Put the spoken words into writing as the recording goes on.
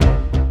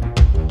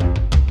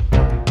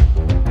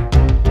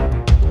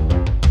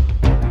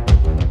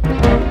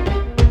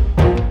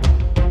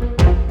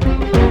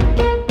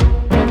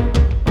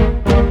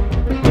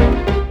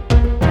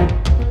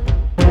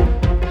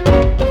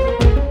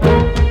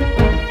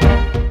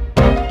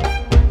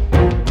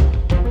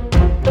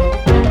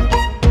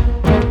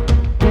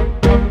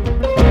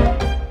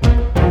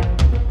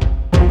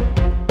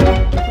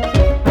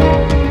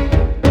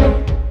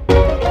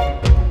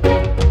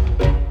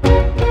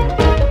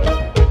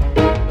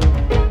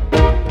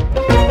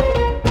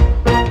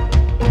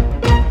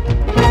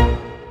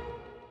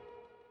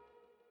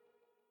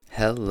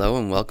Hello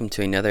and welcome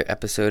to another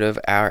episode of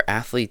Our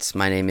Athletes.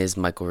 My name is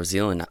Michael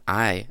Raziel and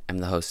I am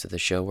the host of the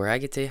show where I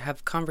get to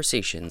have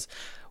conversations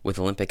with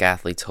Olympic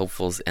athletes,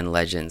 hopefuls, and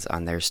legends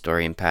on their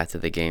story and path to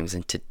the games.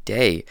 And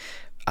today,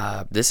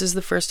 this is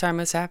the first time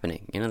it's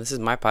happening. This is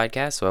my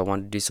podcast, so I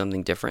wanted to do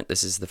something different.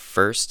 This is the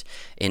first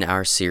in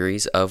our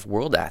series of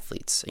world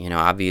athletes.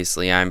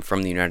 Obviously I'm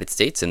from the United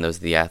States and those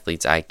are the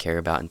athletes I care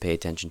about and pay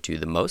attention to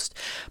the most.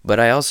 But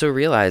I also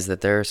realize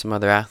that there are some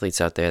other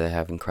athletes out there that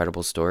have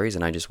incredible stories,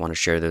 and I just want to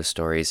share those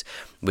stories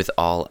with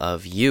all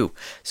of you.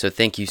 So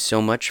thank you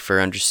so much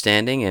for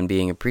understanding and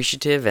being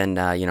appreciative. And,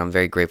 I'm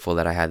very grateful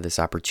that I had this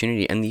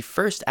opportunity. And the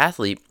first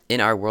athlete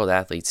in our World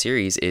Athlete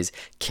series is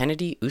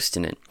Kennedy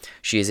Uustinen.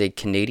 She is a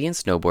Canadian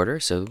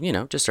snowboarder, so,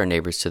 just our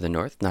neighbors to the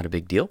north, not a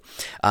big deal,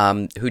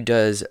 who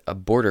does a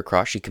border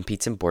cross. She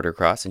competes in border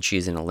cross, and she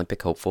is an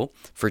Olympic hopeful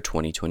for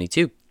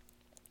 2022.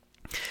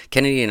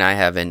 Kennedy and I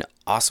have an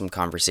awesome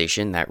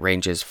conversation that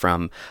ranges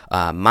from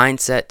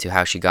mindset to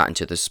how she got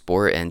into the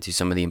sport and to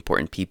some of the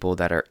important people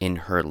that are in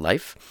her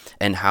life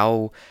and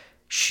how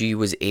she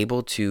was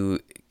able to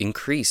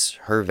increase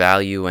her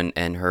value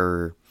and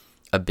her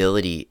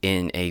ability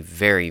in a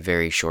very,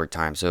 very short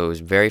time. So it was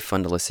very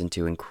fun to listen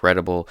to,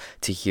 incredible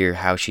to hear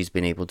how she's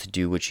been able to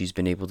do what she's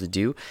been able to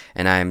do.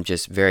 And I'm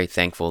just very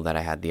thankful that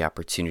I had the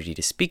opportunity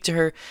to speak to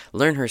her,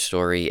 learn her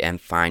story,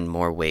 and find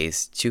more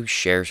ways to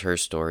share her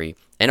story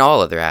and all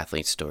other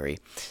athletes' story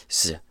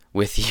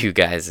with you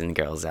guys and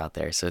girls out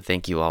there. So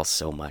thank you all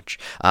so much.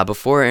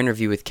 Before our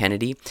interview with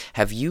Kennedy,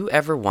 have you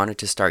ever wanted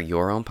to start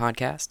your own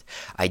podcast?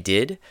 I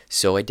did,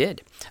 so I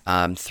did.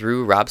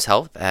 Through Rob's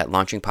help at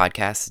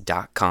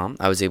launchingpodcasts.com,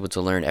 I was able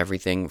to learn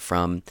everything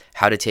from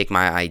how to take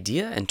my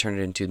idea and turn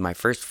it into my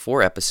first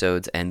 4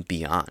 episodes and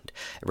beyond.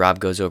 Rob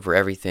goes over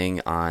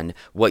everything on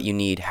what you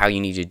need, how you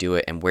need to do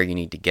it, and where you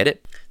need to get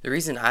it. The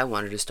reason I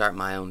wanted to start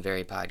my own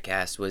very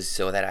podcast was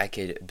so that I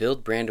could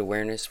build brand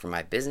awareness for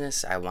my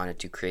business. I wanted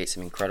to create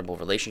some incredible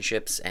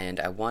relationships, and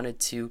I wanted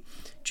to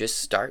just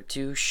start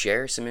to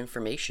share some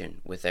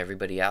information with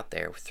everybody out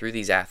there through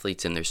these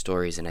athletes and their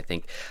stories. And I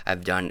think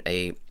I've done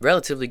a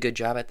relatively good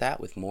job at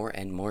that with more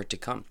and more to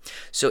come.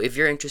 So if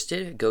you're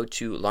interested, go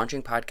to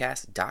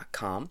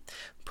launchingpodcast.com,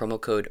 promo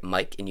code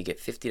Mike, and you get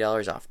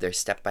 $50 off their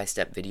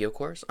step-by-step video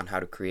course on how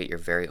to create your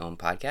very own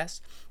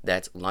podcast.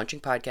 That's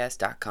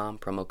launchingpodcast.com,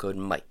 promo code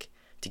Mike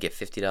to get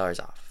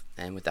 $50 off.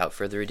 And without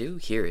further ado,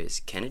 here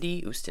is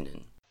Kennedy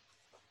Uustinen.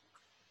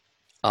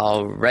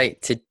 All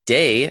right,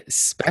 today,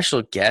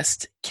 special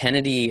guest,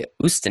 Kennedy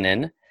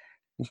Uustinen.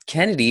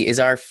 Kennedy is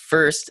our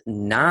first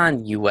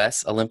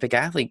non-U.S. Olympic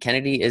athlete.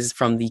 Kennedy is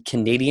from the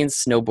Canadian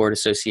Snowboard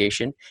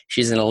Association.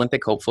 She's an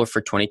Olympic hopeful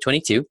for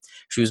 2022.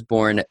 She was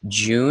born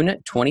June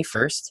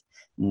 21st,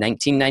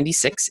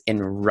 1996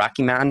 in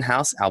Rocky Mountain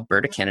House,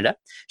 Alberta, Canada.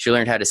 She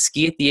learned how to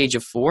ski at the age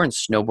of 4 and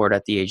snowboard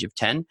at the age of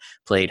 10,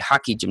 played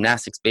hockey,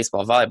 gymnastics,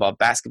 baseball, volleyball,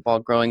 basketball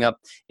growing up.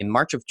 In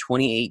March of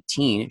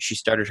 2018, she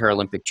started her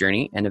Olympic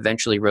journey and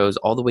eventually rose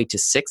all the way to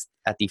 6th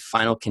at the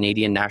final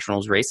Canadian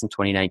Nationals race in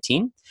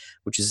 2019,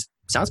 which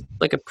sounds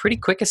like a pretty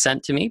quick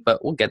ascent to me,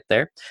 but we'll get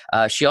there.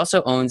 She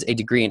also owns a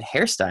degree in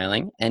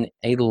hairstyling and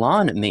a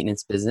lawn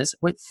maintenance business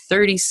with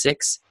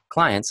 36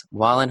 clients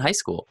while in high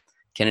school.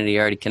 Kennedy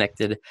already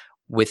connected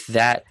with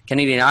that.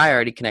 Kennedy and I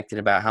already connected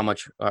about how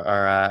much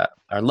our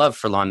love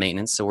for lawn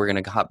maintenance. So we're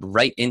going to hop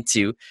right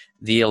into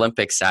the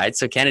Olympic side.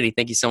 So Kennedy,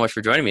 thank you so much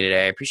for joining me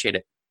today. I appreciate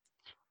it.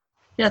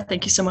 Yeah,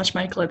 thank you so much,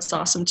 Michael. It's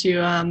awesome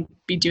to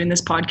be doing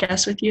this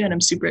podcast with you, and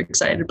I'm super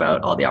excited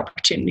about all the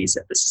opportunities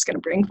that this is going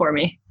to bring for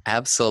me.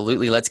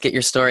 Absolutely. Let's get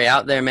your story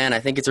out there, man. I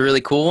think it's a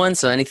really cool one.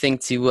 So anything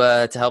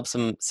to help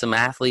some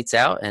athletes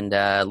out and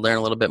learn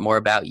a little bit more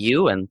about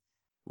you and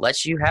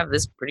let you have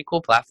this pretty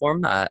cool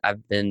platform.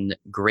 I've been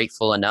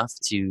grateful enough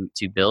to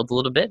build a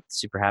little bit.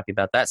 Super happy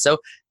about that. So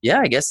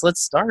yeah, I guess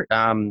let's start.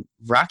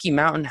 Rocky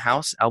Mountain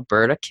House,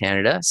 Alberta,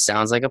 Canada.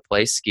 Sounds like a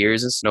place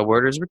skiers and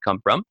snowboarders would come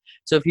from.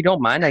 So if you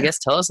don't mind, I guess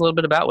tell us a little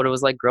bit about what it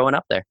was like growing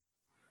up there.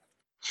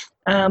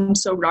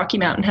 So Rocky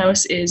Mountain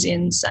House is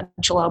in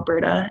central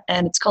Alberta,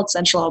 and it's called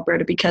Central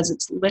Alberta because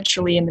it's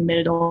literally in the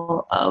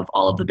middle of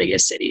all of the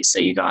biggest cities. So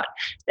you got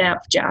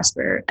Banff,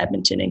 Jasper,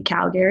 Edmonton, and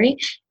Calgary,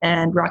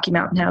 and Rocky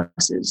Mountain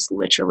House is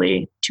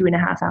literally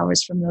 2.5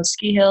 hours from those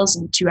ski hills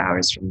and 2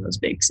 hours from those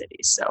big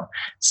cities. So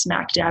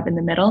smack dab in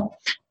the middle.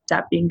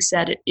 That being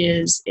said, it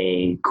is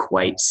a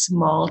quite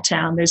small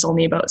town. There's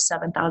only about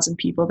 7,000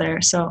 people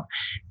there. So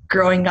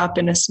growing up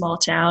in a small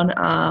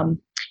town,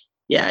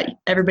 yeah,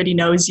 everybody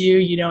knows you,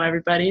 you know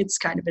everybody. It's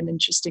kind of an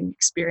interesting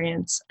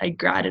experience. I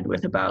graduated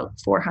with about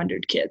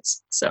 400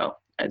 kids. So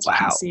as you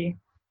can see,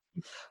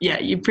 yeah,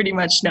 you pretty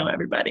much know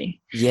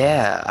everybody.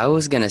 Yeah, I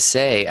was going to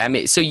say, I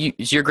mean, so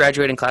your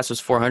graduating class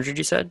was 400,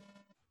 you said?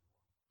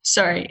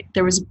 Sorry,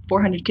 there was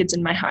 400 kids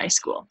in my high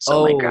school.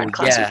 So my grad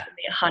class was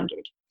only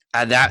 100.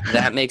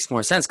 That makes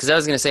more sense because I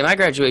was going to say my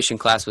graduation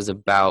class was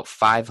about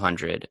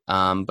 500,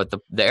 but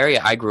the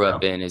area I grew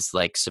up in is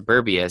like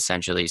suburbia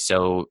essentially.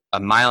 So a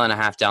mile and a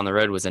half down the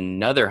road was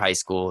another high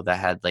school that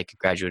had like a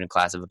graduating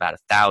class of about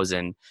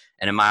 1,000,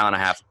 and a mile and a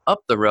half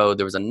up the road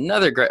there was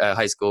another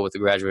high school with a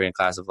graduating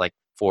class of like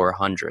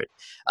 400.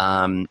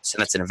 So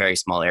that's in a very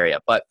small area,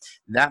 but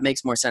that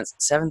makes more sense.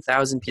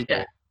 7,000 Yeah.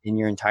 people in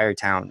your entire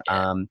town.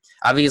 Yeah.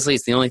 Obviously,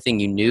 it's the only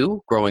thing you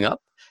knew growing up.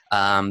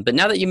 But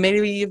now that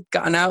you've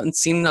gotten out and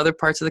seen other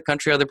parts of the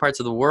country, other parts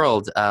of the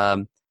world,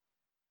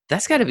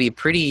 that's got to be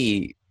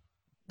pretty.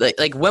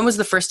 Like when was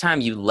the first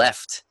time you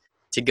left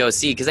to go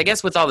see? Because I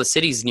guess with all the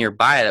cities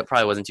nearby, that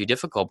probably wasn't too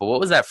difficult. But what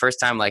was that first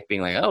time like,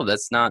 being like, oh,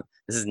 this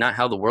is not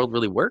how the world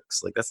really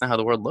works. Like that's not how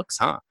the world looks,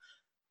 huh?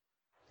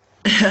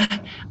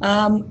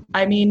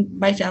 I mean,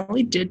 my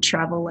family did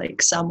travel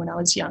like some when I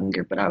was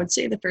younger, but I would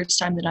say the first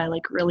time that I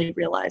like really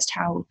realized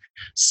how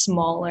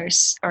small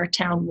our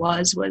town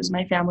was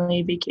my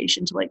family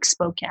vacation to like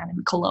Spokane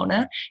and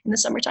Kelowna in the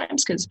summer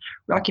times, because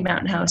Rocky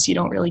Mountain House, you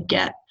don't really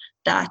get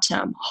that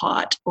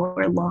hot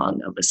or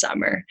long of a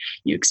summer.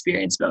 You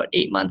experience about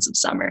 8 months of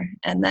summer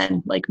and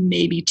then like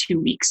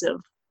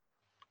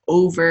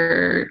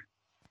over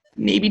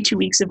maybe 2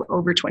 weeks of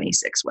over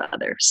 26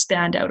 weather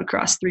spanned out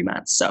across 3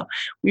 months. So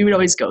we would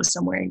always go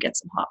somewhere and get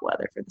some hot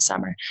weather for the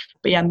summer.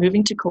 But yeah,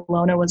 moving to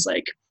Kelowna was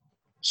like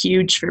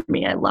huge for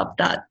me. I loved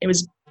that. It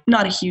was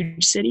not a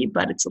huge city,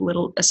 but it's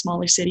a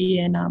smaller city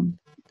in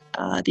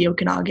the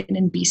Okanagan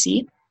in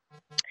BC.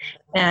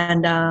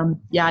 And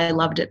yeah, I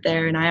loved it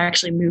there. And I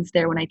actually moved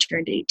there when I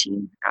turned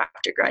 18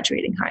 after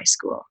graduating high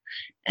school.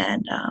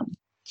 And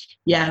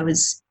yeah, it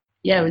was,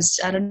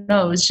 I don't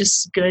know, it was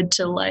just good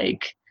to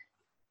like,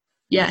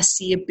 yeah,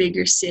 see a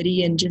bigger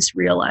city and just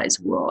realize,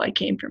 whoa, I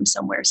came from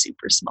somewhere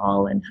super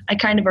small. And I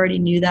kind of already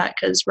knew that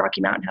because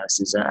Rocky Mountain House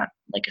is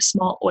like a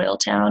small oil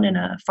town and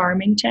a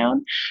farming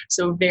town.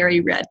 So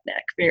very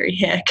redneck, very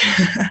hick.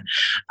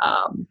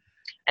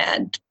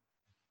 And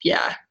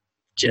yeah,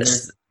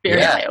 just very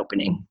Yeah, eye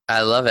opening.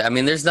 I love it. I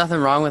mean, there's nothing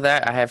wrong with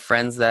that. I have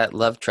friends that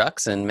love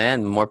trucks, and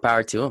man, more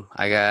power to them.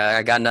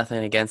 I got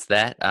nothing against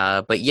that.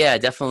 But yeah,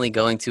 definitely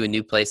going to a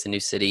new place, a new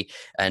city,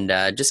 and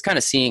just kind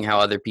of seeing how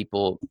other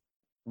people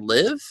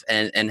live,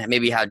 and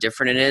maybe how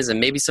different it is, and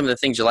maybe some of the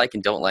things you like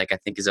and don't like, I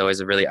think is always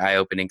a really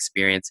eye-opening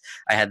experience.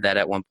 I had that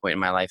at one point in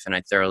my life, and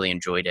I thoroughly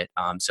enjoyed it.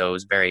 So it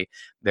was very,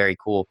 very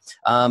cool.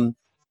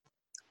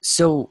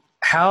 So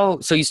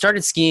you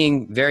started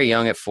skiing very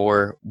young at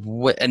 4,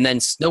 and then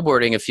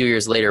snowboarding a few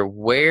years later.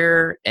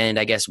 Where, and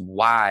I guess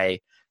why,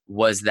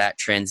 was that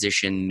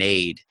transition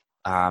made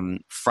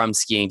from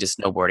skiing to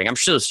snowboarding? I'm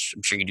sure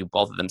you do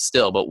both of them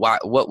still, but why?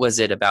 What was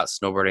it about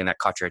snowboarding that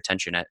caught your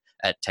attention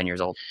at 10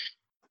 years old?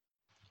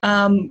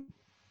 Um,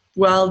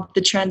 well, the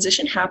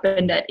transition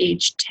happened at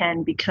age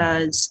 10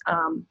 because,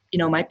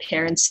 my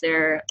parents,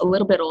 they're a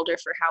little bit older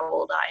for how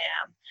old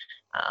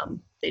I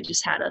am. They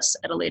just had us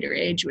at a later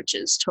age, which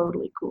is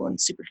totally cool and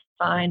super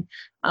fine.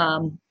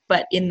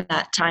 But in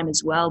that time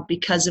as well,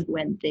 because of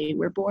when they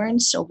were born,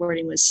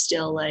 snowboarding was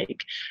still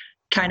like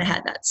kind of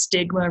had that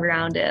stigma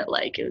around it.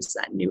 Like it was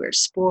that newer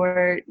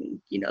sport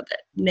and,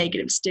 that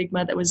negative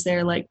stigma that was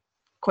there like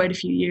quite a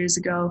few years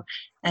ago.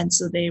 And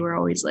so they were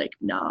always like,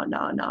 no,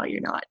 no, no,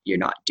 you're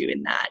not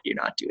doing that. You're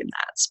not doing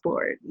that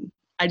sport. And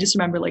I just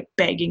remember like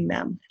begging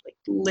them, like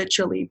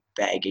literally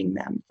begging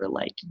them for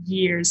like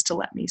years to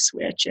let me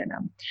switch. And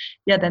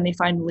yeah, then they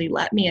finally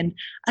let me. And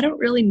I don't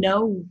really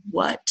know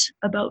what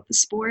about the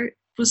sport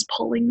was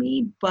pulling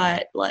me,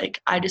 but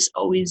like I just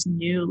always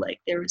knew like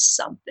there was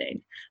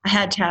something. I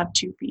had to have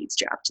 2 feet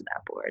strapped to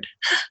that board.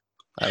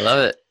 I love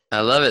it. I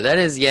love it. That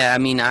is, yeah. I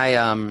mean,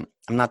 I'm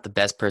not the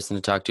best person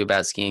to talk to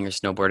about skiing or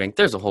snowboarding.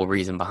 There's a whole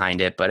reason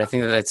behind it, but I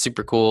think that that's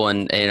super cool.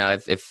 And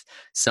if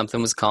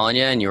something was calling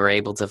you and you were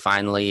able to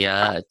finally,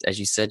 as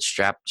you said,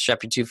 strap your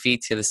 2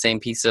 feet to the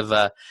same piece of,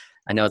 I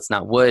know it's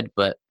not wood,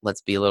 but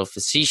let's be a little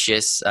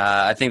facetious.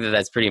 I think that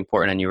that's pretty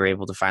important, and you were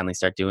able to finally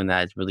start doing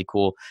that. It's really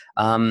cool.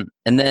 And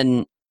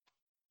then,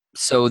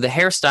 so the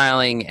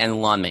hairstyling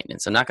and lawn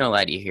maintenance, I'm not going to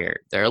lie to you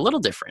here, they're a little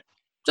different.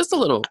 Just a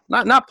little,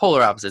 not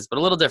polar opposites, but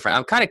a little different.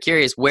 I'm kind of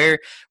curious, where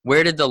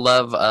did the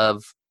love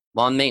of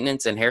lawn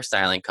maintenance and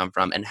hairstyling come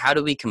from, and how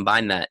do we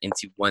combine that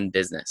into one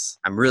business?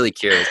 I'm really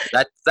curious.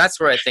 That's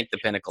where I think the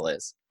pinnacle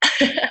is.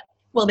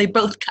 Well, they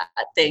both cut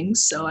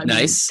things, so I mean,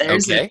 Nice.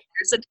 there's Okay.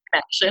 a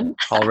connection.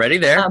 Already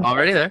there.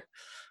 Already there.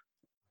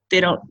 They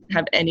don't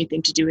have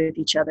anything to do with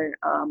each other.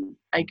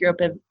 I grew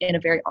up in a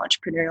very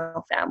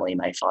entrepreneurial family.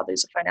 My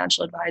father's a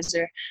financial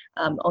advisor,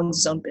 owns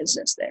his own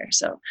business there.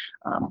 So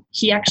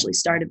he actually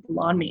started the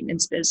lawn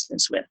maintenance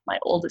business with my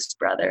oldest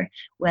brother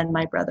when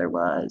my brother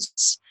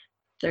was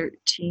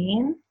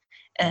 13.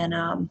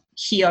 And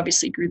he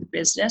obviously grew the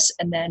business.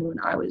 And then when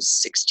I was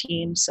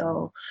 16,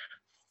 so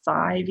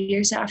 5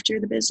 years after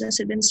the business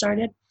had been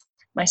started,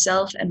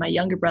 myself and my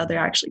younger brother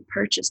actually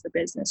purchased the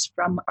business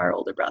from our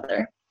older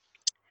brother.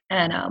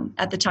 And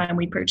at the time,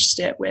 we purchased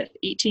it with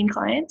 18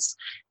 clients,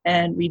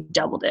 and we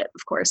doubled it,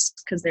 of course,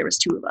 because there was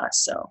 2 of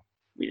us. So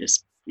we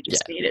just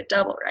made it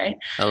double, right?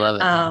 I love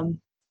it.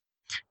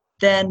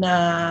 Then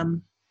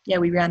yeah,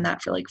 we ran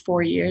that for like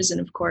 4 years,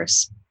 and of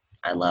course,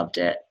 I loved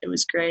it. It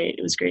was great.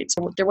 It was great.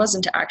 So there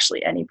wasn't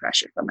actually any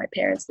pressure from my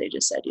parents. They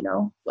just said,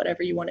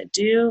 whatever you want to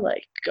do,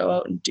 like go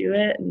out and do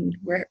it, and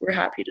we're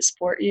happy to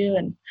support you.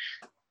 And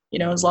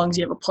as long as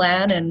you have a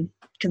plan and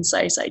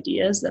concise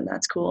ideas, then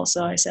that's cool.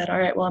 So I said, all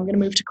right, well, I'm going to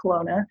move to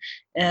Kelowna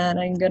and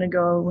I'm going to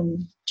go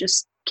and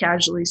just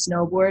casually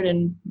snowboard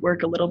and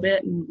work a little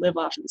bit and live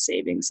off of the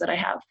savings that I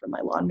have from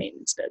my lawn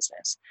maintenance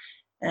business.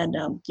 And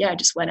I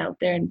just went out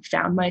there and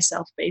found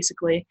myself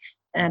basically.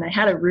 And I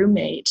had a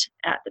roommate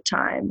at the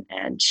time,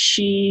 and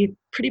she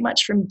pretty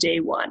much from day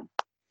one,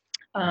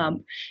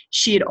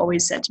 she had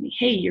always said to me,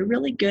 hey, you're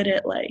really good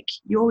at, like,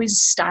 you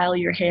always style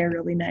your hair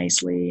really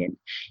nicely, and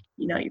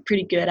you're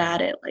pretty good at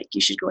it, like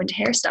you should go into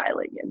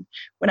hairstyling. And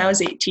when I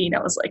was 18,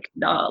 I was like,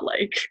 nah,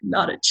 like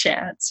not a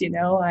chance.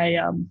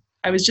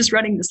 I was just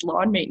running this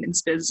lawn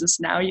maintenance business.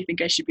 Now you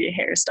think I should be a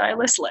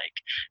hairstylist? Like,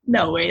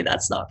 no way,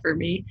 that's not for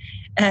me.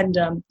 And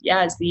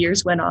as the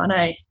years went on,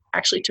 I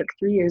actually took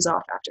 3 years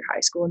off after high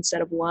school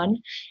instead of one.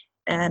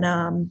 And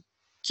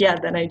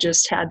then I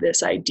just had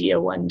this idea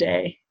one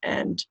day,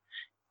 and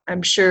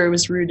I'm sure it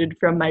was rooted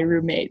from my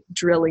roommate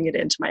drilling it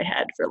into my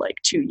head for like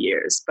 2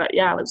 years. But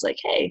I was like,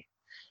 hey,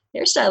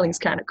 hairstyling's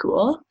kind of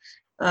cool.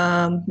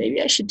 Maybe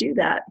I should do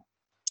that.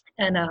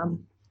 And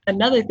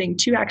another thing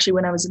too, actually,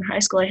 when I was in high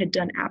school, I had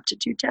done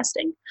aptitude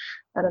testing.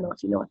 I don't know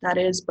if you know what that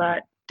is,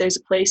 but there's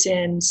a place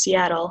in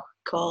Seattle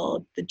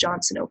called the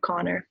Johnson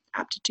O'Connor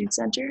Aptitude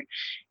Center.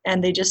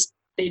 And they just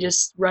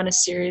run a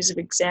series of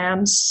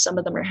exams. Some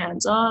of them are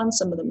hands-on,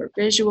 some of them are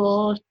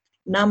visual,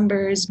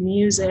 numbers,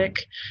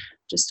 music,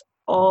 just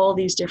all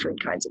these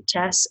different kinds of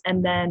tests.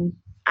 And then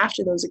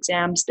after those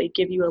exams, they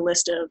give you a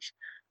list of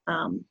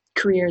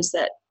careers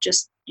that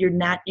just you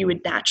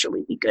would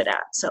naturally be good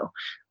at. So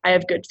I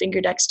have good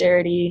finger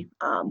dexterity.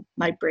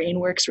 My brain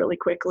works really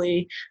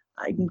quickly.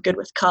 I'm good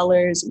with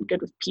colors. I'm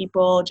good with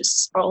people,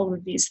 just all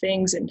of these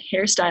things. And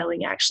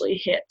hairstyling actually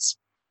hits,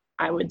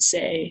 I would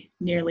say,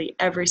 nearly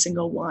every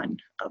single one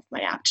of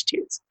my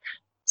aptitudes.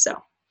 So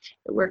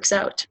it works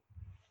out.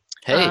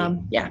 Hey,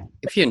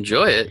 if you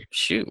enjoy it,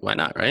 shoot, why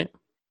not, right?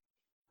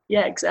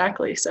 Yeah,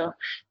 exactly. So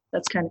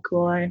that's kind of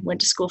cool. I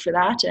went to school for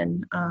that,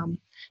 and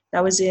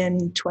that was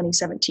in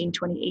 2017,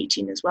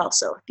 2018 as well.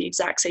 So the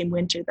exact same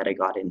winter that I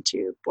got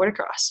into border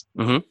cross.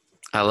 Mm-hmm.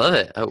 I love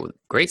it. Oh,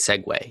 great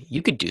segue.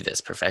 You could do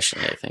this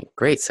professionally, I think.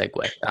 Great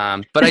segue.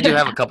 But I do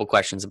have a couple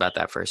questions about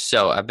that first.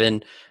 So I've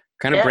been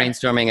kind of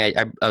brainstorming.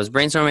 I was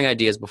brainstorming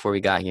ideas before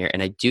we got here,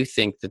 and I do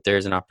think that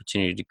there's an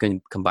opportunity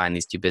to combine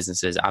these two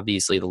businesses.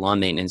 Obviously, the lawn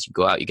maintenance, you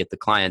go out, you get the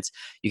clients,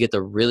 you get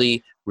the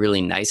really,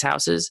 really nice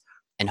houses,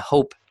 and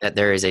hope that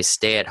there is a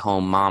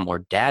stay-at-home mom or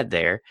dad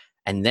there.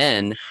 And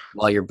then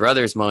while your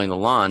brother's mowing the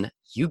lawn,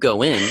 you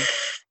go in,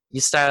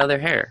 you style their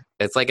hair.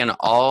 It's like an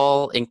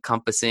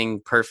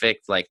all-encompassing,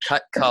 perfect, like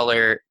cut,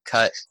 color,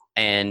 cut,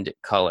 and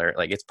color.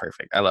 Like, it's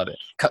perfect. I love it.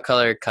 Cut,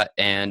 color, cut,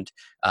 and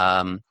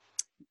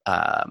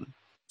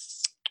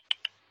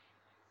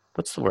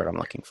what's the word I'm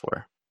looking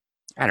for?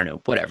 I don't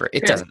know. Whatever.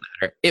 It doesn't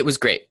matter. It was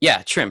great.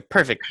 Yeah, trim.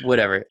 Perfect.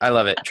 Whatever. I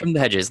love it. Trim the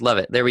hedges. Love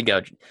it. There we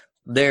go.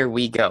 There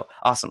we go.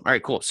 Awesome. All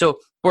right, cool. So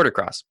border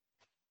cross.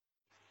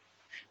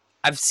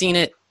 I've seen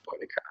it.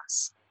 Border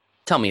cross.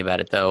 Tell me about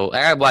it, though.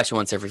 I watch it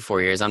once every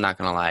 4 years. I'm not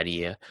going to lie to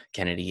you,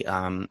 Kennedy.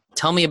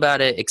 Tell me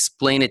about it.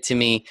 Explain it to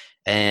me.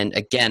 And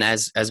again,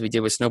 as we did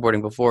with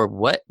snowboarding before,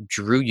 what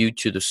drew you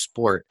to the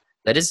sport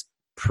that is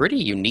pretty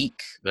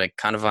unique? Like,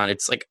 kind of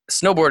it's like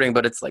snowboarding,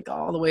 but it's like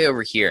all the way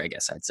over here, I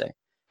guess I'd say.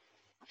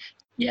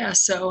 Yeah.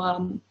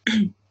 So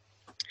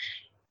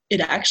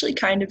it actually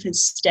kind of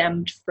has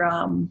stemmed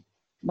from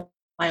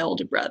my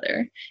older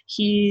brother.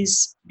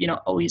 He's,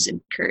 always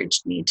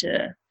encouraged me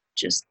to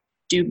just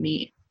do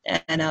me.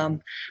 And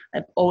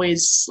I've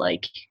always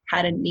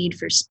had a need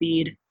for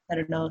speed. I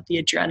don't know,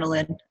 the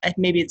adrenaline.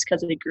 Maybe it's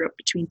because I grew up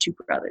between two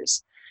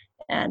brothers.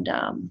 And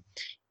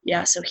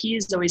so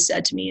he's always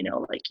said to me,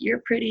 you're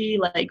a pretty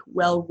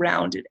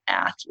well-rounded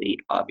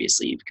athlete.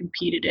 Obviously, you've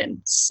competed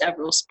in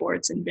several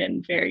sports and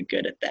been very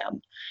good at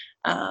them.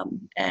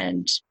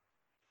 And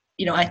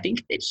I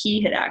think that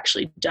he had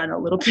actually done a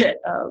little bit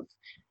of,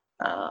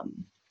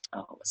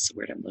 what's the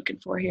word I'm looking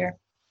for here?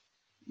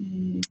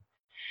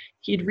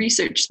 He'd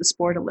researched the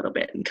sport a little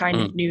bit and kind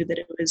of knew that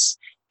it was,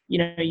 you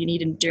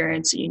need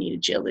endurance, and you need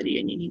agility,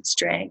 and you need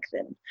strength,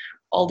 and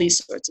all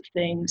these sorts of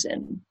things.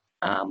 And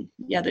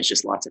there's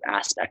just lots of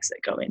aspects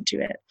that go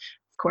into it.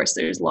 Of course,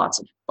 there's lots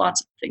of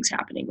things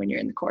happening when you're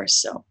in the course.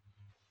 So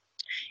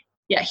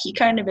he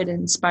kind of had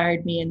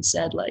inspired me and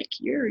said,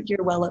 you're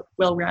a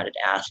well-rounded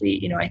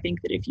athlete. I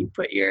think that if you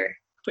put your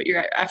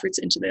efforts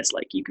into this,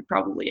 you could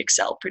probably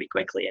excel pretty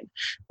quickly. And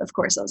of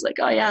course I was like,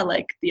 oh yeah,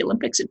 the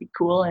Olympics would be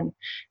cool. And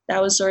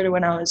that was sort of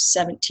when I was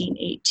 17,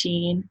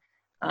 18.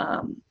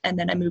 And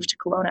then I moved to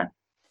Kelowna,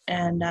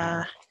 and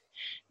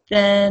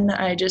then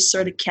I just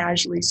sort of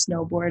casually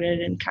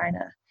snowboarded and kind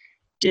of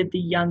did the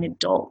young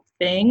adult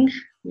thing.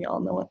 We all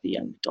know what the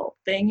young adult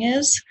thing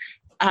is.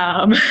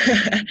 And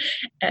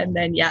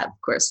then,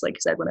 of course, like I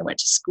said, when I went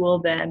to school,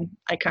 then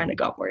I kind of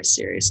got more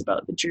serious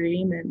about the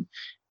dream, and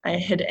I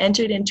had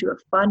entered into a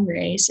fun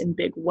race in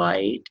Big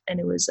White, and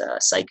it was a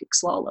psychic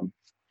slalom.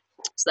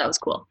 So that was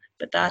cool.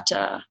 But that's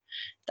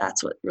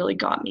what really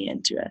got me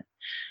into it.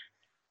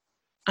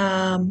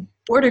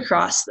 Border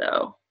cross,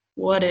 though,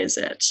 what is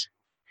it?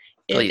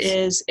 Please.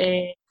 It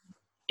is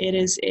It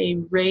is a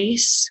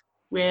race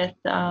with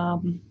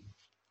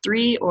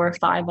 3 or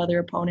 5 other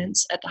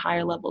opponents. At the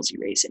higher levels, you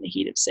race in a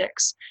heat of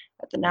 6.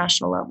 At the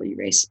national level, you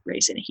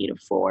race in a heat of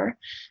 4.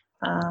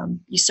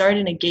 You start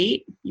in a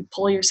gate, you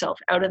pull yourself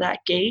out of that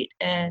gate,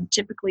 and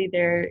typically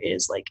there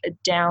is like a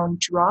down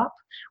drop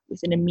with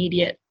an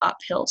immediate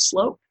uphill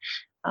slope.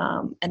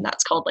 And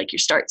that's called like your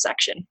start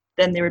section.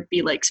 Then there would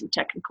be like some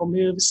technical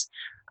moves,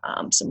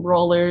 some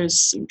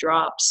rollers, some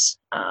drops.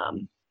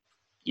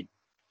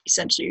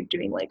 Essentially, you're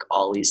doing like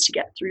ollies to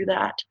get through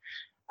that.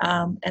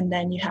 And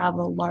then you have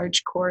a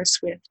large course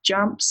with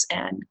jumps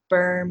and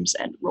berms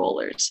and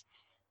rollers.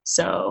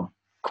 So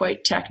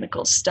quite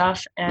technical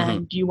stuff,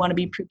 and you want to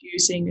be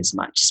producing as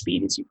much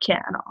speed as you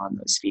can on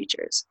those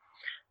features.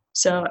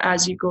 So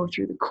as you go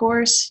through the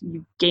course,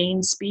 you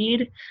gain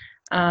speed.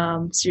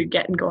 So you're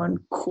getting going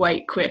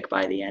quite quick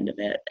by the end of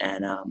it.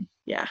 And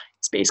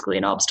it's basically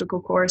an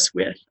obstacle course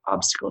with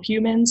obstacle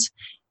humans.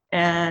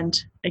 And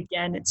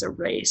again, it's a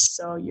race.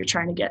 So you're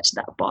trying to get to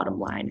that bottom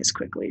line as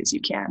quickly as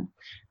you can.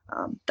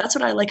 That's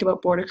what I like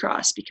about border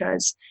cross,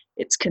 because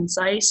it's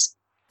concise.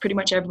 Pretty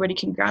much everybody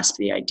can grasp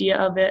the idea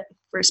of it.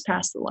 First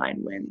past the line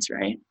wins,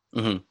 right?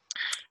 Mm-hmm.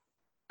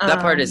 That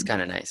part is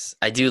kind of nice.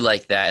 I do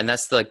like that. And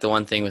that's like the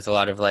one thing with a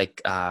lot of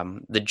like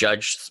the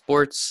judge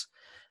sports.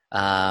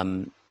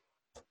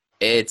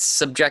 It's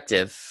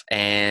subjective.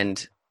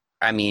 And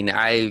I mean,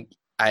 I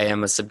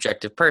am a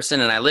subjective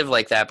person and I live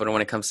like that. But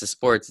when it comes to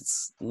sports,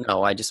 it's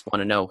no, I just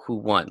want to know who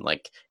won.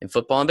 Like in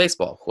football and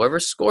baseball, whoever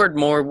scored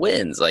more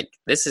wins. Like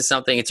this is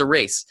something, it's a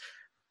race.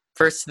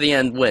 First to the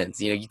end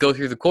wins. You go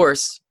through the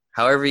course,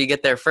 however you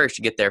get there first,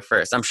 you get there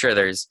first. I'm sure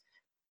there's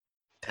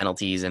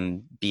penalties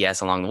and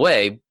BS along the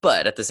way,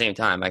 but at the same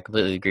time, I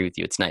completely agree with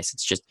you. It's nice.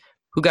 It's just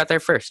who got there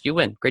first. You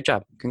win. Great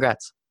job.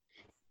 Congrats.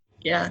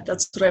 Yeah,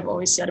 that's what I've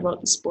always said about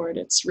the sport.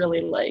 It's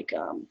really like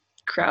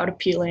crowd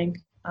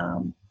appealing,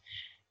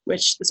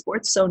 which the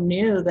sport's so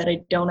new that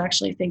I don't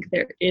actually think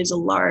there is a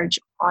large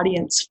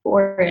audience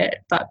for it.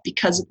 But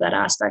because of that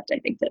aspect, I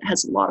think that it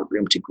has a lot of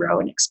room to grow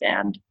and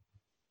expand.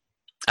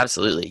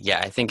 Absolutely. Yeah,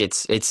 I think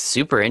it's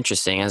super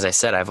interesting. As I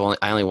said, I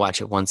only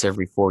watch it once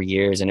every 4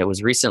 years, and it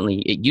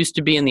used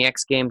to be in the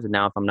X Games, and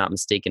now if I'm not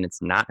mistaken,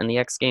 it's not in the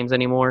X Games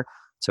anymore.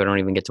 So I don't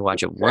even get to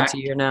watch it once a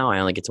year now. I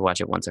only get to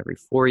watch it once every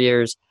 4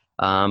 years.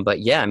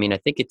 But yeah, I mean, I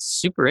think it's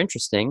super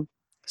interesting,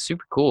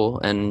 super cool,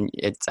 and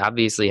it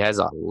obviously has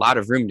a lot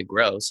of room to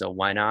grow. So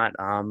why not?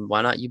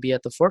 Why not you be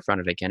at the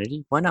forefront of it,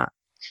 Kennedy? Why not?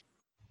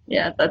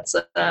 Yeah, that's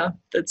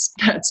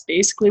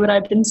basically what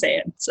I've been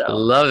saying. So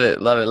love it,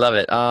 love it, love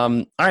it.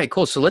 All right,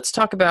 cool. So let's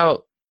talk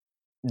about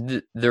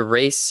the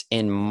race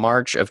in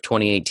March of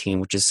 2018,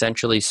 which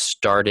essentially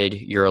started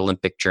your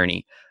Olympic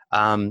journey.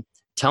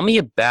 Tell me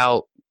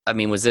about. I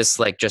mean, was this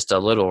like just a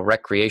little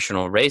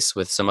recreational race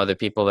with some other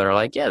people that are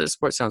like, yeah, this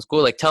sport sounds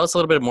cool? Like, tell us a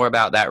little bit more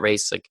about that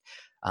race. Like,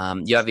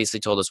 you obviously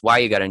told us why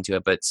you got into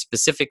it, but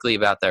specifically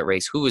about that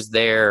race, who was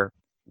there?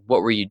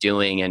 What were you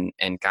doing?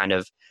 And kind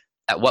of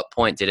at what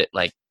point did it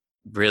like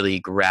really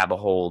grab a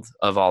hold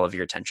of all of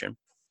your attention?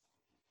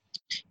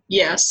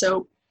 Yeah,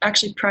 so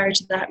actually prior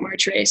to that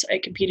March race, I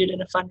competed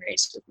in a fun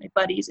race with my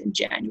buddies in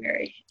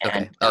January. And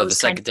okay. Oh, the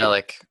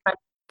psychedelic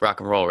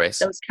rock and roll race.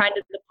 That was kind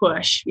of the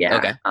push. Yeah.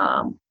 Okay.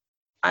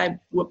 I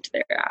whooped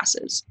their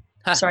asses.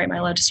 Huh. Sorry, am I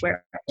allowed to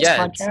swear on this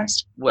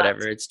podcast?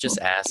 Whatever. It's just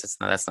ass.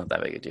 That's not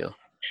that big a deal.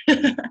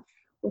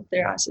 Whooped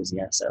their asses,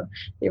 yeah. So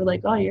they were like,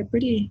 oh, you're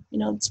pretty,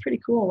 it's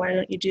pretty cool. Why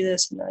don't you do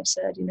this? And I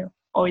said,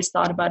 always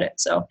thought about it.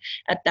 So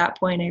at that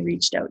point, I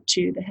reached out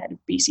to the head of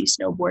BC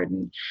Snowboard,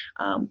 and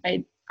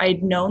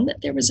I'd known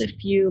that there was a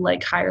few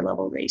like higher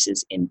level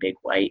races in Big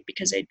White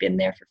because I'd been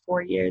there for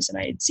 4 years and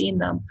I had seen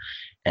them.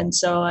 And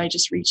so I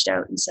just reached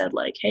out and said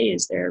like, hey,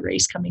 is there a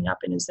race coming up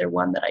and is there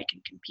one that I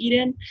can compete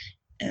in?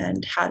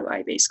 And how do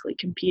I basically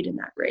compete in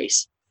that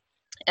race?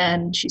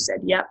 And she said,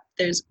 yep,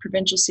 there's a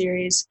provincial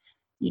series.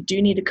 You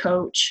do need a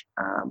coach.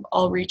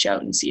 I'll reach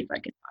out and see if I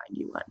can find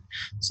you one.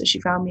 So she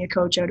found me a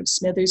coach out of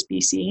Smithers,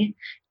 BC.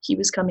 He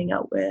was coming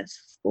out with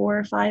 4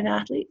 or 5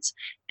 athletes,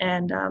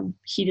 and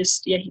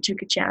he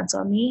took a chance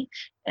on me,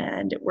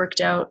 and it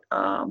worked out.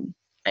 I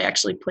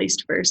actually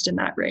placed first in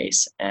that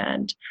race,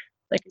 and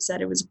like I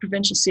said, it was a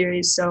provincial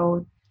series,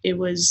 so it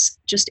was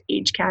just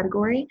age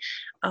category.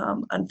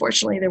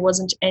 Unfortunately, there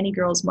wasn't any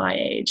girls my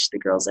age. The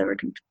girls I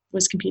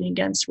was competing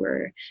against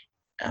were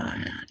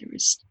there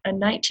was a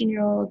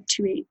 19-year-old,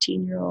 2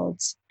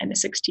 18-year-olds, and a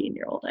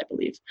 16-year-old, I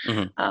believe.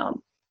 Mm-hmm.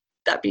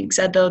 That being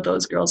said, though,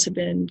 those girls have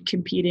been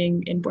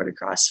competing in border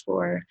cross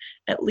for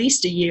at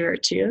least a year or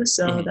two.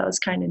 So mm-hmm. That was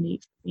kind of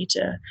neat for me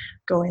to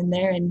go in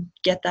there and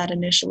get that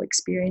initial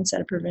experience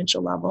at a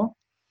provincial level.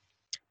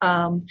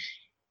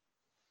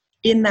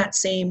 In that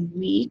same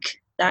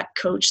week, that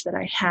coach that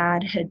I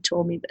had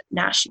told me that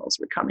nationals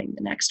were coming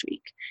the next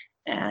week.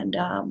 And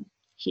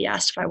he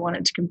asked if I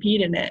wanted to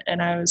compete in it.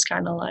 And I was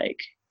kind of like,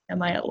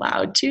 am I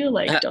allowed to?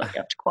 Like, don't you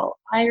have to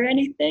qualify or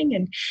anything?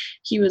 And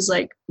he was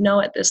like, no,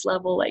 at this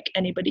level, like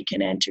anybody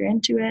can enter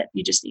into it.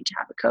 You just need to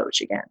have a coach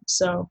again.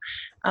 So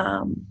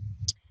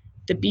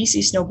the BC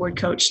snowboard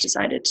coach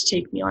decided to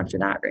take me on for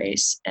that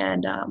race.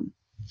 And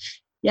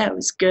yeah, it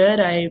was good.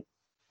 I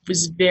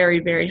was very,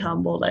 very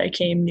humbled. I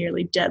came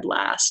nearly dead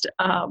last.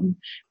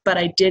 But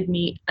I did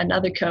meet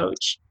another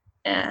coach,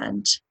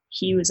 and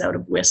he was out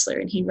of Whistler,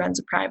 and he runs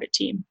a private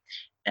team.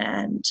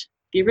 And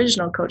the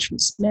original coach from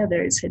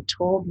Smithers had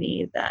told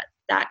me that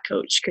that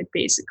coach could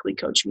basically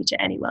coach me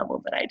to any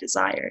level that I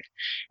desired.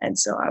 And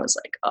so I was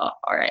like, oh,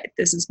 all right,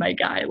 this is my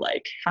guy.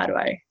 Like, how do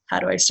I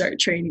start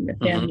training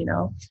with him, Mm-hmm. you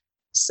know?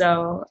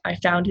 So I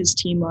found his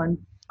team on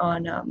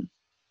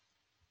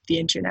the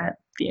internet,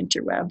 the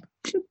interweb,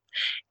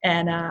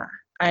 and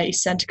I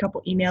sent a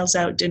couple emails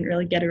out, didn't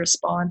really get a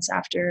response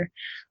after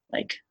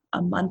like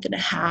a month and a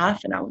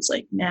half. And I was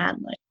like,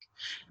 man, like,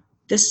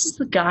 this is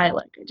the guy,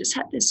 like, I just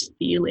had this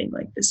feeling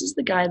like this is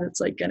the guy that's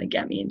like going to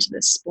get me into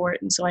this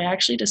sport. And so I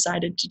actually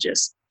decided to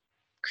just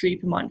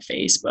creep him on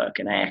Facebook.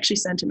 And I actually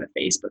sent him a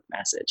Facebook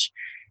message.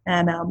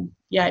 And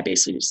yeah, I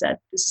basically just said,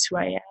 this is who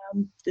I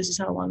am. This is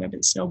how long I've been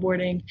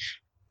snowboarding.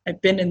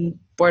 I've been in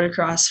border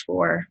cross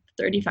for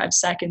 35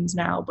 seconds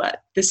now,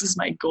 but this is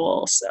my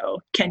goal. So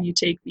can you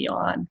take me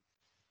on?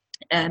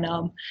 And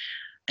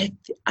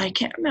I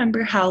can't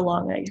remember how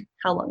long it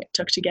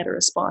took to get a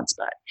response,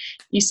 but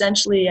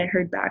essentially I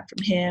heard back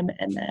from him,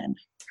 and then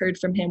heard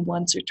from him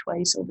once or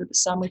twice over the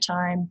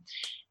summertime.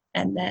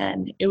 And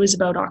then it was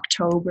about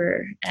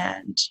October,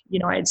 and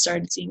I had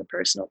started seeing a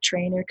personal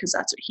trainer because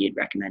that's what he had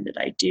recommended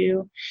I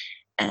do.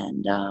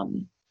 And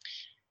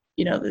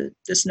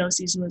the snow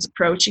season was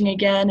approaching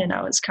again, and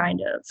I was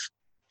kind of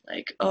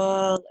like,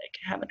 oh, like,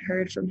 I haven't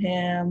heard from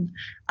him.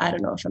 I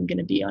don't know if I'm going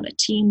to be on a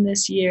team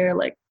this year,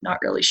 like, not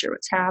really sure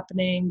what's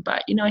happening.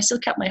 But I still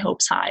kept my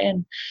hopes high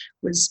and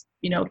was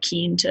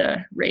keen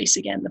to race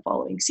again the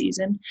following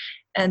season.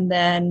 And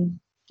then,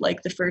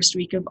 like, the first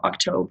week of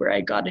October,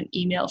 I got an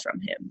email from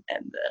him,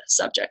 and the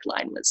subject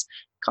line was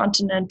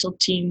Continental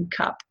Team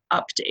Cup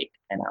update.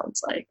 And I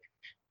was like,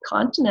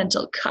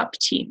 Continental Cup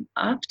team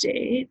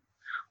update?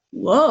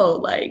 Whoa,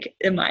 like,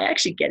 am I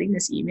actually getting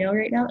this email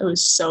right now? It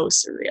was so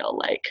surreal.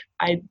 Like,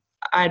 I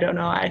don't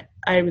know.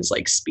 I was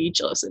like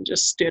speechless and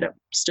just stood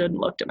and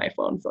looked at my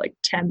phone for like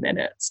 10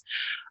 minutes.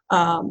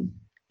 Um,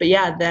 but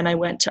yeah, then I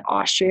went to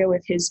Austria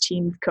with his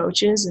team of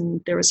coaches,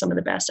 and there were some of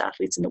the best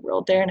athletes in the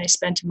world there. And I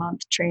spent a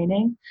month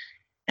training.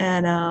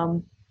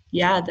 And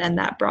yeah, then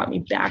that brought me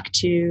back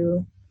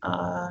to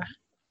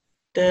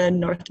the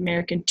North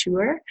American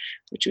tour,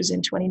 which was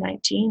in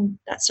 2019.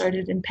 That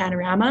started in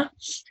Panorama.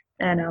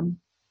 And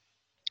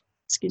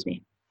excuse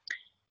me.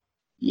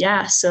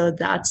 Yeah, so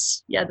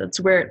that's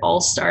where it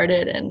all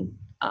started. And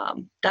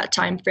that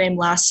time frame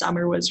last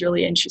summer was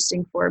really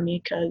interesting for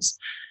me because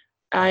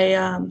I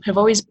I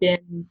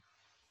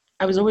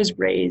was always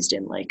raised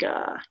in like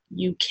a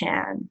you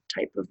can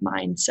type of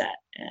mindset.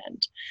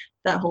 And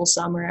that whole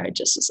summer I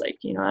just was like,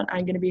 you know what,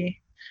 I'm gonna be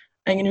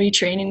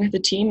training with the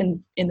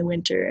team in the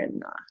winter.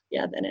 And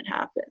yeah, then it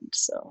happened.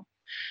 So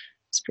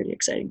it's a pretty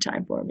exciting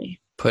time for me.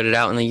 Put it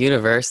out in the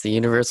universe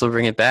will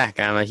bring it back.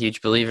 I'm a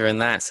huge believer in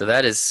that. So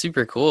that is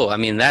super cool. I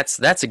mean, that's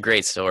a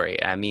great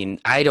story. I mean,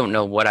 I don't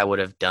know what I would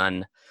have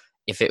done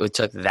if it would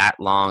took that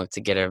long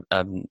to get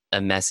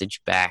a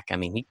message back. I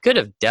mean, he could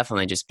have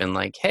definitely just been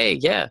like, "Hey,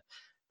 yeah,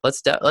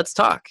 let's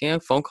talk."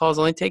 Phone calls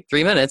only take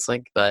 3 minutes.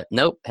 Like, but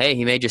nope. Hey,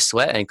 he made you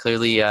sweat, and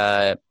clearly,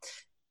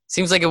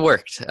 seems like it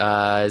worked.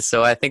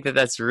 So I think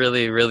that's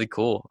really, really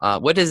cool.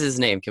 What is his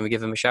name? Can we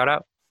give him a shout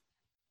out?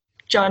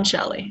 John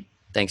Shelley.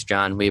 Thanks,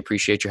 John. We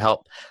appreciate your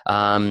help.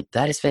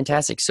 That is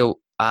fantastic. So,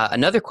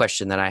 another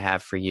question that I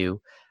have for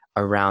you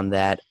around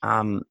that,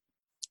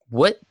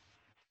 what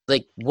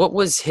what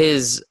was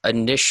his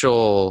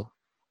initial,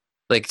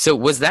 like, so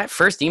was that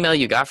first email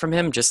you got from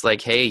him just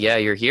like, "Hey, yeah,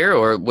 you're here,"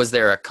 or was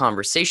there a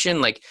conversation?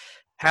 Like,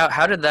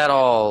 how did that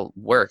all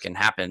work and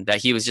happen?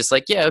 That he was just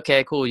like, "Yeah,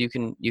 okay, cool, you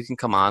can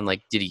come on."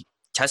 Like, did he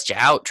test you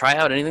out, try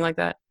out, anything like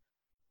that?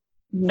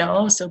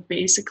 No, so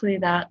basically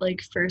that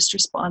like first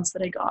response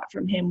that I got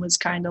from him was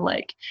kind of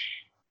like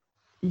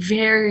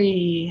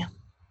very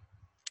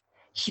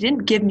he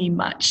didn't give me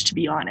much, to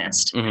be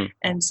honest. Hmm.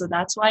 And so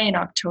that's why in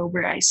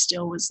October I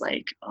still was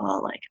like, oh,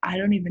 like, I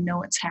don't even know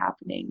what's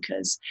happening,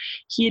 because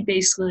he had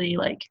basically,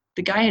 like,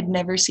 the guy had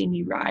never seen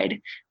me ride.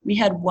 We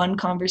had one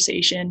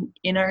conversation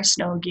in our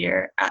snow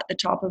gear at the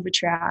top of a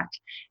track,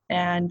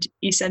 and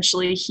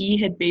essentially he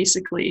had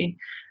basically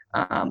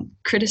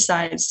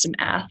criticized some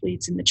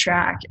athletes in the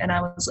track. And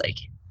I was like,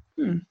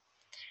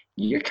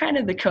 you're kind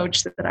of the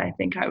coach that I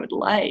think I would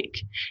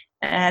like.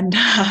 And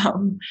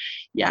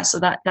yeah, so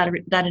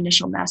that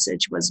initial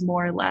message was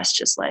more or less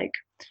just like,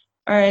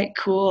 all right,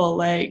 cool.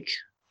 Like,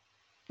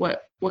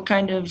 what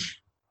kind of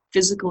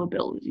physical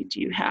ability do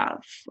you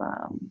have?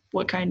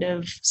 What kind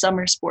of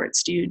summer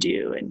sports do you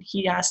do? And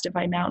he asked if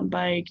I mountain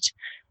biked.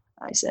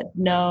 I said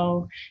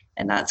no.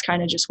 And that's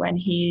kind of just when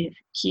he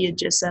had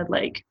just said,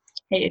 like,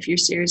 hey, if you're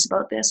serious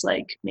about this,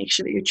 like, make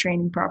sure that you're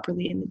training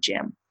properly in the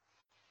gym.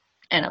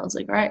 And I was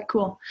like, all right,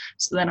 cool.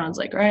 So then I was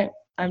like, all right,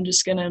 I'm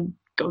just going to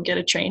go get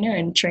a trainer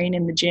and train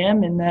in the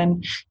gym. And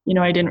then,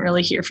 I didn't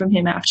really hear from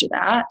him after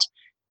that.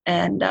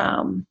 And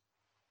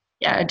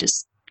yeah, I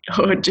just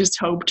just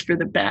hoped for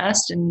the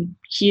best. And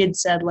he had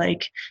said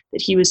like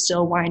that he was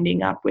still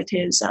winding up with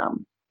his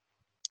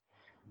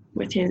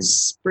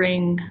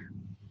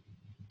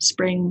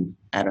spring,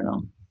 I don't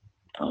know.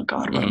 Oh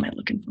God, what Hmm. am I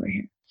looking for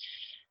here?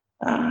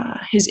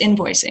 His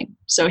invoicing.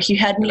 So he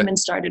hadn't even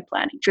started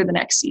planning for the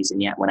next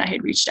season yet when I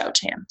had reached out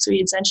to him. So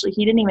he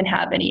didn't even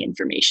have any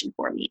information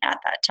for me at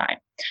that time.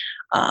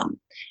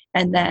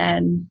 And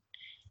then,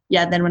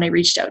 yeah, then when I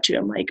reached out to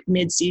him like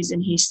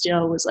mid-season, he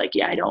still was like,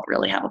 yeah, I don't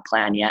really have a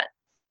plan yet.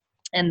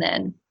 And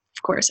then,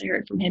 of course, I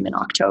heard from him in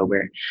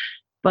October.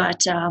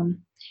 But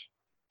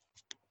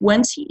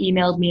once he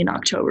emailed me in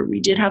October, we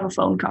did have a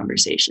phone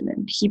conversation,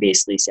 and he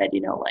basically said,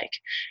 like,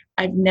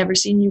 I've never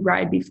seen you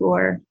ride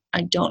before.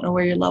 I don't know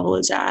where your level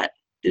is at.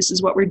 This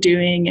is what we're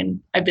doing, and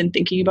I've been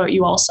thinking about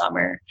you all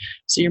summer.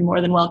 So you're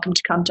more than welcome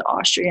to come to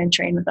Austria and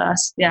train with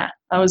us. Yeah,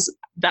 that was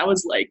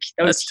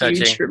That's huge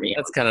touching. for me.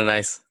 That's kind of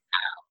nice.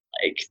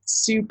 Like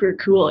super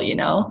cool.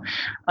 Yeah,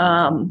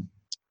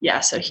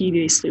 so he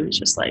basically was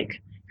just like,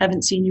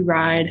 haven't seen you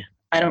ride.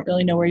 I don't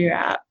really know where you're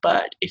at,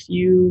 but if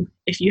you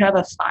have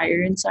a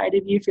fire inside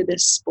of you for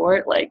this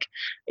sport, like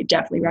I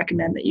definitely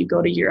recommend that you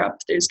go to Europe.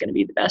 There's going to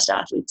be the best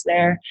athletes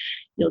there.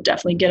 You'll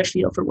definitely get a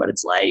feel for what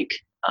it's like.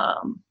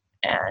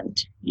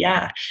 And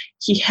yeah,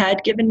 he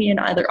had given me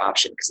another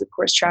option because, of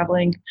course,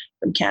 traveling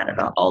from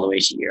Canada all the way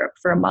to Europe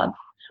for a month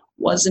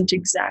wasn't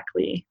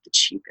exactly the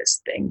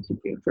cheapest thing to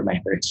do for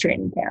my first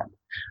training camp.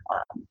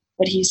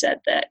 But he said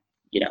that,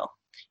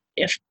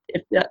 if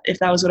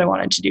that was what I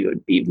wanted to do, it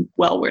would be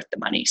well worth the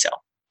money. So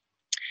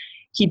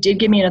he did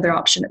give me another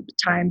option at the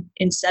time,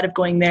 instead of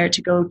going there,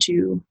 to go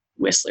to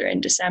Whistler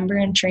in December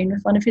and train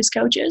with one of his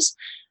coaches,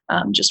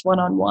 just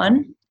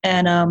one-on-one.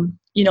 And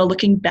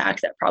looking back,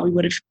 that probably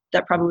would have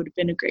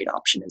been a great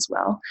option as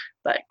well.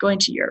 But going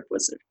to Europe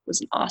was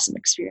an awesome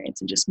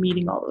experience, and just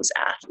meeting all those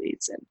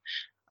athletes, and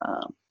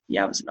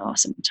yeah, it was an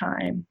awesome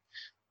time.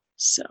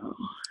 So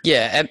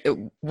Yeah,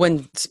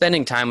 when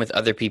spending time with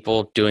other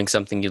people doing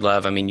something you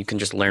love, I mean, you can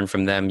just learn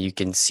from them. You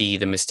can see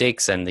the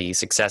mistakes and the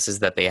successes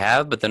that they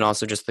have, but then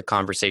also just the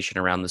conversation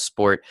around the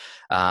sport.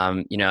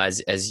 As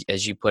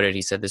you put it,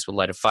 he said this would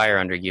light a fire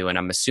under you, and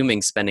I'm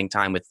assuming spending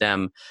time with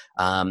them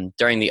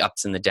during the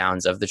ups and the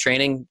downs of the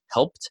training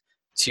helped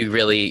to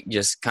really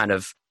just kind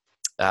of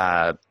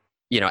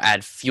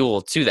add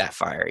fuel to that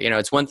fire.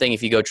 It's one thing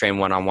if you go train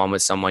one-on-one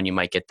with someone, you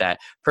might get that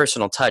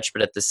personal touch,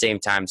 but at the same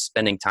time,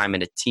 spending time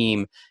in a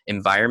team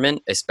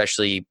environment,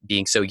 especially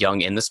being so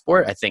young in the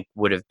sport, I think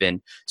would have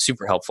been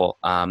super helpful,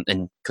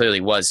 and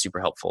clearly was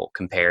super helpful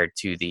compared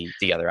to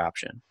the other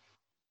option.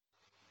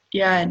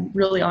 yeah, and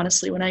really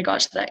honestly, when I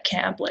got to that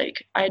camp,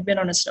 like I had been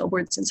on a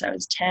snowboard since I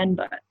was 10,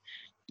 but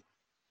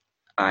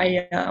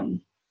I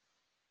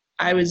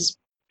was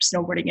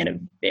snowboarding at a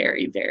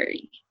very,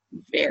 very,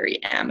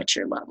 very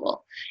amateur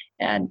level.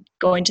 And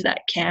going to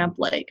that camp,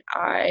 like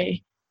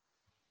I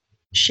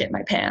shit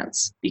my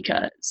pants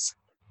because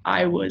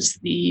I was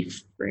the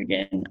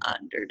friggin'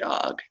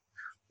 underdog.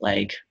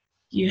 Like,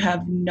 you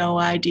have no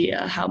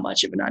idea how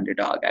much of an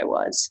underdog I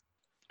was.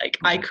 Like,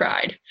 I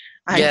cried.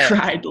 I Yeah,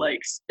 cried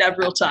like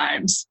several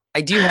times.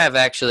 I do have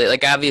actually,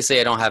 like, obviously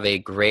I don't have a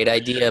great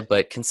idea,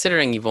 but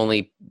considering you've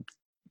only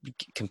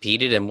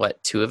competed in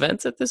two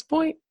events at this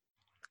point,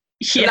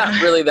 I'm not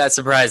Yeah. really that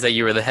surprised that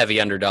you were the heavy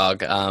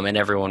underdog, and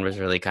everyone was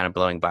really kind of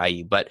blowing by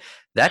you. But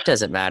that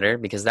doesn't matter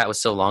because that was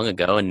so long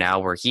ago, and now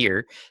we're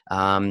here,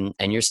 and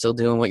you're still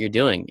doing what you're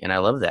doing, and I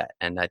love that,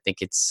 and I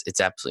think it's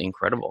absolutely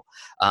incredible.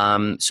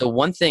 So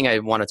one thing I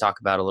want to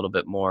talk about a little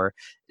bit more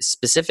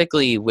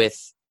specifically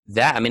with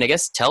that, I mean, I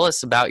guess tell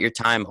us about your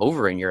time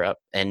over in Europe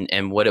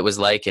and what it was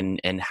like,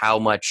 and how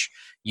much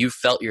you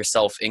felt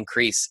yourself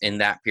increase in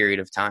that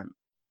period of time.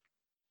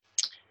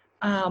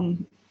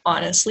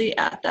 Honestly,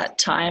 at that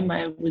time,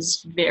 I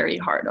was very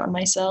hard on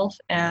myself,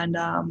 and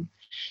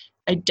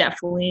I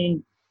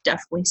definitely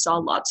saw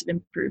lots of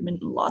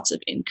improvement and lots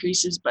of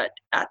increases. But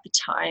at the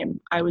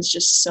time, I was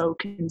just so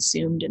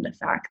consumed in the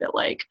fact that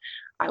like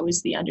I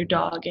was the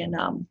underdog, and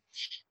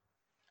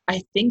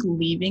I think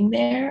leaving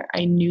there,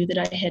 I knew that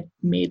I had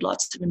made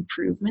lots of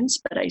improvements,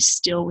 but I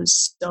still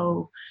was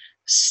so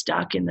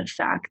stuck in the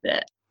fact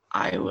that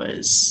I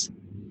was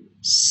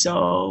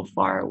so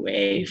far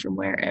away from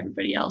where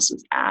everybody else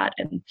was at.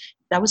 And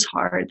that was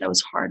hard. That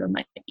was hard on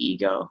my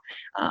ego.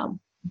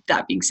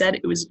 That being said,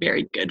 it was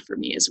very good for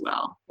me as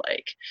well.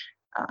 Like,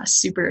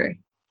 super,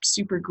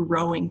 super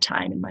growing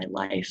time in my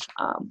life.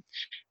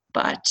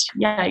 But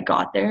yeah, I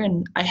got there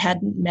and I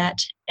hadn't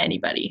met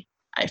anybody.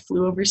 I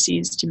flew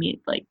overseas to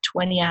meet like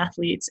 20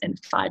 athletes and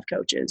 5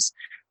 coaches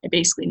I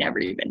basically never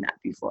even met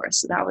before.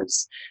 So that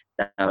was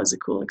a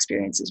cool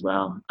experience as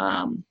well.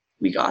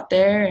 We got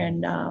there,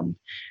 and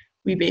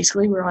we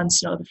basically were on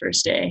snow the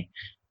first day.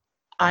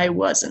 I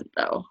wasn't,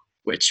 though,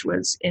 which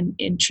was an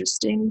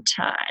interesting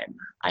time.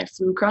 I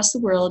flew across the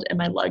world and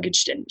my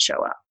luggage didn't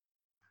show up.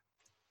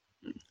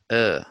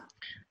 Ugh.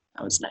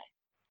 That was nice.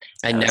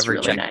 I That was never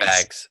really check nice.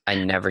 bags. I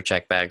never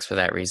check bags for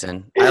that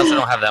reason. I also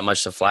don't have that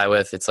much to fly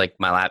with. It's like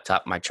my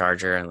laptop, my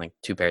charger, and like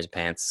two pairs of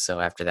pants. So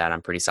after that,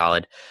 I'm pretty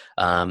solid.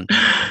 Um,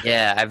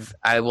 yeah,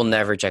 I will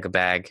never check a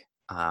bag.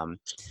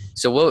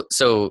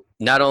 So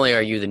not only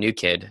are you the new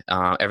kid,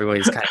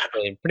 everybody's kind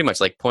of pretty much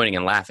like pointing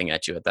and laughing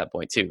at you at that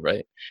point too,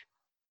 right?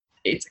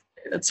 It's,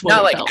 that's what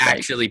Not it like felt like.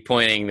 actually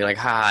pointing, be like,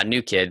 "Ha,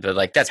 new kid," but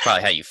like that's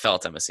probably how you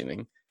felt. I'm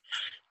assuming.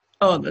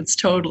 Oh, that's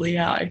totally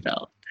how I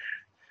felt.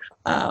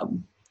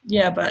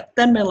 Yeah, but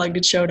then my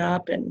luggage showed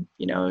up and,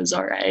 it was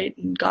all right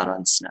and got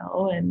on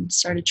snow and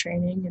started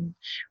training. And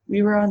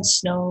we were on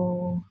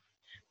snow.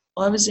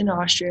 Well, I was in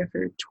Austria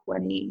for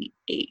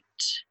 28,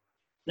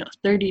 no,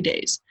 30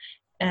 days.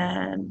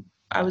 And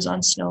I was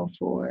on snow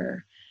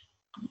for,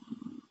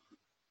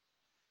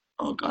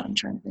 oh God, I'm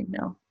trying to think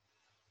now,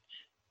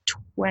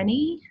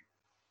 20,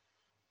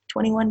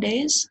 21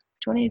 days,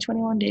 20 to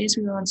 21 days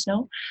we were on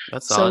snow.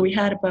 That's So solid.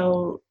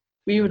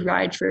 we would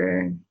ride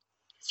for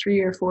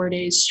 3 or 4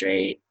 days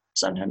straight,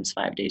 sometimes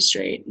 5 days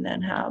straight, and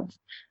then have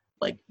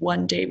like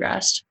 1 day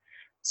rest.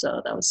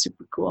 So that was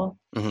super cool.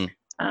 Hmm.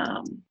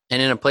 Um,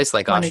 And in a place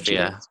like wanted you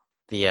to,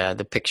 Austria,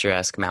 the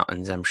picturesque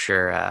mountains, I'm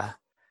sure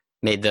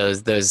made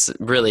those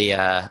really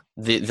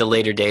the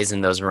later days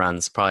in those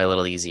runs probably a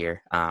little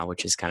easier,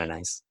 which is kind of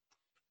nice.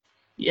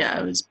 yeah,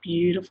 it was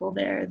beautiful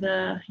there.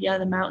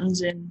 The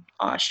mountains in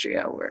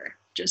Austria were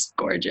just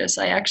gorgeous.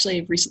 I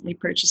actually recently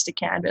purchased a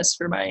canvas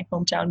for my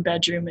hometown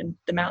bedroom, and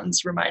the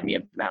mountains remind me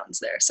of the mountains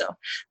there. So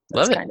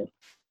that's Love it.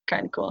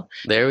 kind of cool.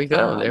 There we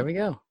go. There Um, we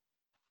go.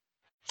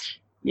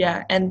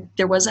 Yeah, and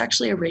there was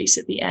actually a race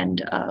at the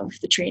end of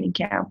the training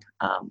camp.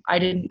 I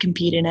didn't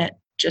compete in it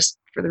just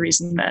for the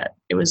reason that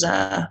it was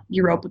a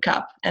Europa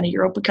Cup, and a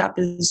Europa Cup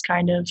is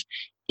kind of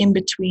in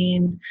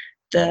between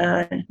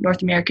the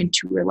North American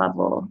Tour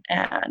level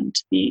and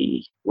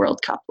the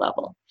World Cup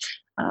level.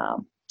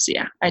 So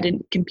yeah, I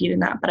didn't compete in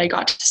that, but I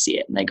got to see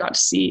it, and I got to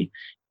see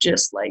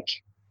just like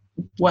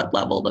what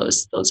level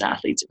those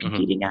athletes are Hmm.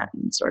 competing at,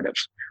 and sort of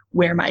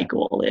where my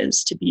goal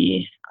is to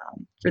be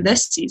for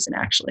this season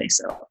actually.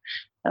 So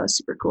that was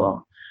super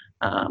cool.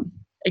 um,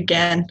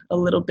 Again, a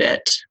little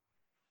bit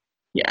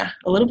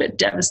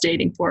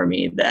devastating for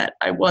me that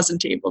I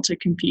wasn't able to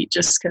compete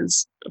just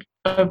because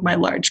of my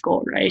large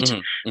goal, right? Hmm.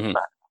 Hmm.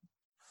 But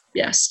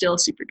yeah, still a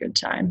super good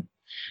time.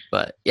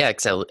 But yeah,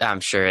 I'm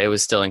sure it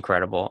was still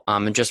incredible.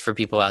 And just for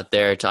people out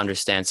there to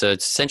understand, so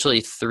it's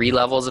essentially three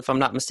levels, if I'm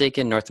not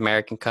mistaken: North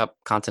American Cup,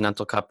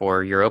 Continental Cup,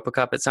 or Europa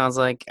Cup. It sounds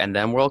like, and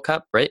then World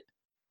Cup, right?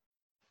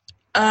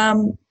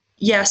 um,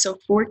 yeah, so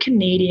for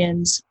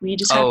Canadians we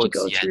just have Oh, to it's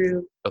go yeah.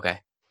 through Okay.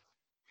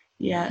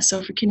 Yeah,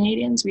 so for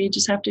Canadians, we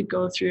just have to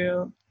go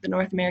through the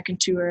North American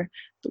Tour,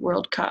 the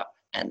World Cup,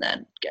 and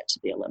then get to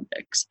the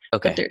Olympics.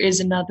 But Okay. there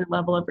is another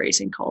level of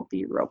racing called the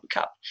Europa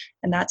Cup,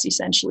 and that's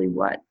essentially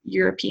what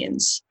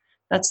Europeans,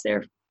 that's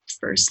their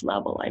first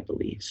level, I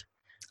believe.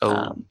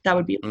 Oh, That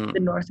would be mm, the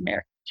North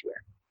American Tour.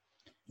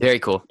 very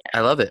cool.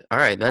 I love it. All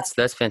right, that's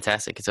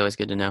fantastic. It's always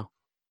good to know.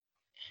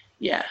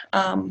 Yeah.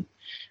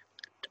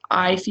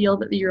 I feel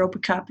that the Europa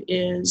Cup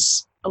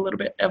is a little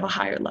bit of a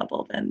higher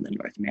level than the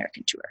North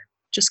American Tour,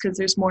 just because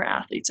there's more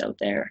athletes out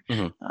there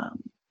Hmm.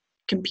 um,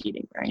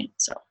 competing, right?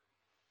 So.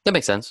 That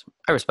makes sense.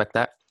 I respect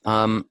that.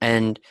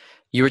 And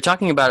you were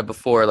talking about it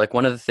before. Like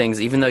one of the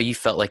things, even though you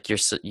felt like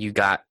you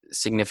got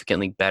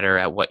significantly better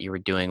at what you were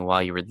doing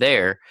while you were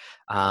there,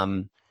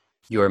 um,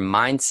 your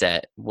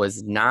mindset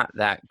was not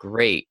that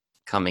great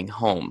coming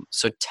home.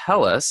 So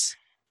tell us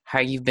how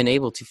you've been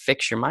able to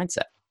fix your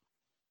mindset.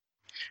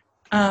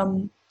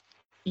 Um,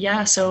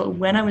 Yeah, so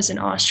when I was in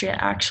Austria,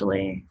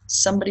 actually,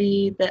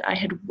 somebody that I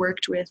had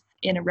worked with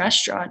in a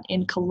restaurant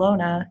in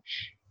Kelowna,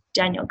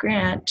 Danielle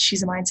Grant,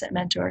 she's a mindset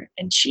mentor,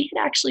 and she had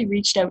actually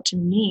reached out to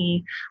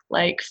me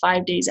like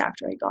 5 days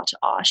after I got to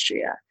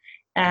Austria.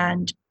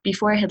 And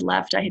before I had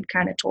left, I had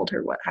kind of told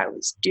her what I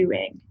was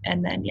doing.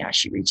 And then, yeah,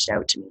 she reached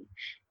out to me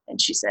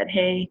and she said,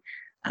 "Hey,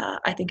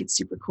 I think it's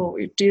super cool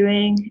what you're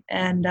doing.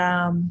 And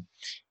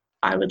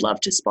I would love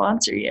to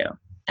sponsor you."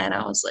 And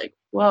I was like,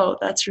 whoa,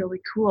 that's really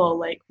cool.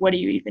 Like, what do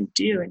you even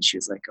do? And she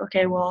was like,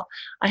 okay, well,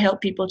 I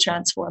help people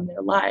transform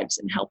their lives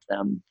and help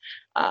them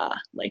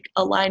like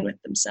align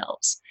with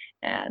themselves.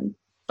 And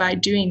by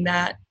doing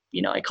that,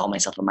 I call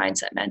myself a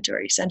mindset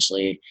mentor.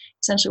 Essentially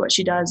what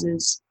she does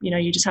is,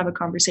 you just have a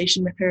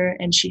conversation with her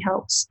and she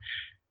helps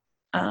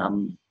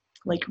um,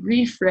 like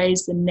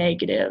rephrase the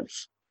negative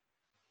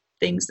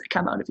things that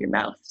come out of your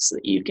mouth so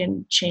that you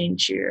can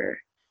change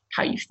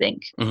how you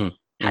think, Hmm.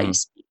 how Hmm. you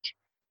speak.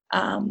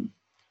 Um,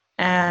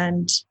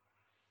 and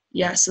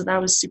yeah, so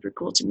that was super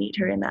cool to meet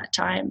her in that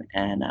time.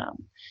 And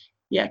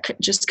yeah,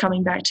 just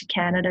coming back to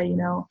Canada,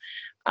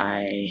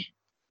 I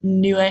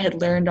knew I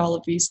had learned all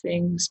of these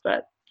things,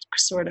 but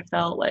sort of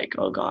felt like,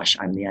 oh gosh,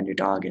 I'm the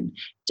underdog. And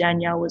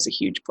Danielle was a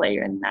huge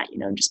player in that,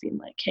 just being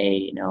like,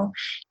 hey,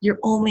 you're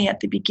only at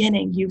the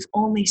beginning. You've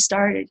only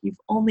started. You've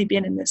only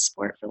been in this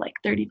sport for like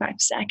 35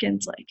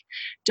 seconds. Like,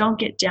 don't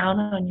get down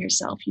on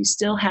yourself. You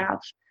still have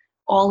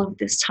all of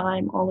this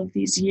time, all of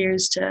these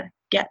years to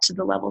get to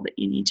the level that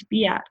you need to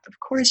be at. Of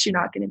course, you're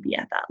not going to be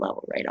at that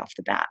level right off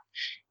the bat.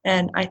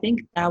 And I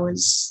think that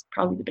was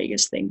probably the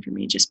biggest thing for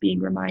me, just being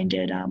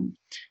reminded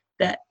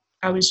that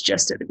I was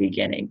just at the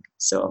beginning.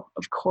 So,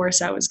 of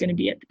course, I was going to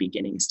be at the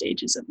beginning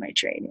stages of my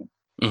training.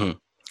 Hmm.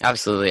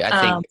 Absolutely.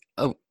 I think,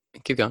 oh,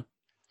 keep going.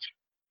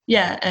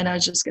 Yeah. And I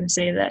was just going to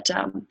say that,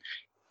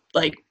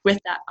 like with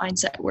that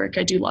mindset work,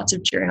 I do lots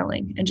of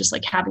journaling and just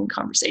like having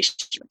conversation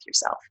with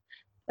yourself.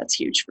 That's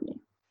huge for me.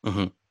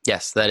 Hmm.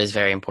 Yes, that is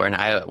very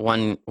important.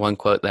 One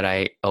quote that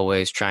I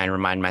always try and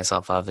remind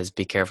myself of is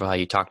be careful how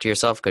you talk to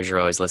yourself because you're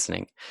always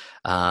listening,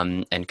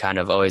 and kind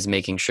of always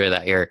making sure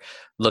that you're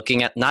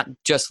looking at not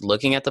just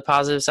looking at the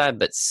positive side,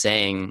 but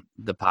saying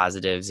the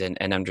positives and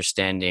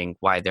understanding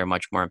why they're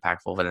much more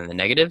impactful than the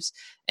negatives.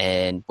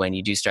 And when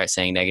you do start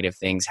saying negative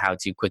things, how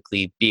to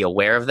quickly be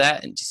aware of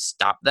that and just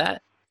stop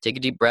that. Take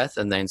a deep breath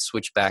and then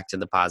switch back to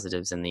the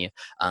positives and the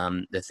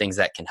things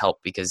that can help,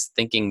 because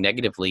thinking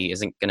negatively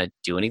isn't going to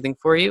do anything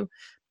for you.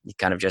 It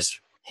kind of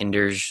just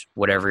hinders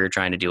whatever you're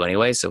trying to do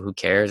anyway. So who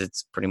cares?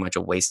 It's pretty much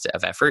a waste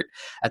of effort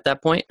at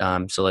that point.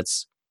 So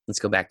let's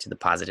go back to the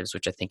positives,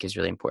 which I think is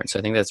really important. So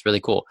I think that's really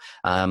cool.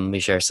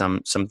 We share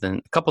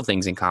a couple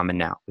things in common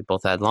now. We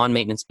both had lawn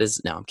maintenance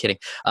business. No, I'm kidding.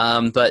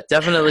 But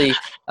definitely,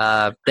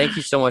 thank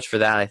you so much for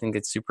that. I think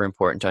it's super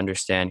important to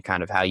understand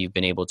kind of how you've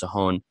been able to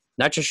hone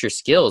not just your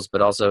skills,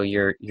 but also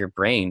your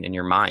brain and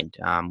your mind,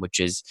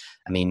 which is,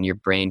 I mean, your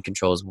brain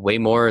controls way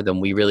more than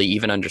we really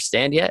even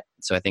understand yet.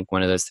 So I think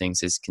one of those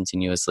things is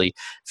continuously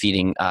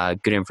feeding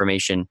good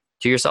information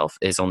to yourself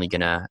is only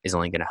gonna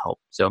help.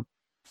 So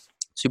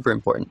super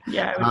important.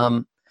 Yeah,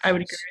 I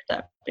would agree with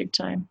that big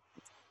time.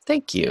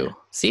 Thank you. Yeah.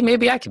 See,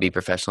 maybe I could be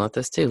professional at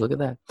this too. Look at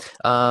that.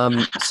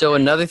 So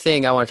another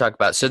thing I want to talk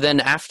about. So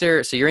then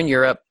so you're in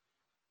Europe,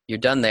 you're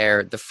done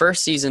there. The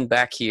first season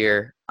back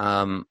here,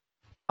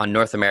 on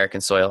North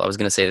American soil. I was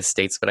going to say the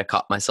States, but I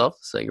caught myself,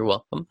 so you're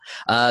welcome.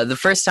 The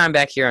first time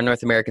back here on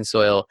North American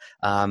soil,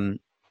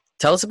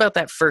 tell us about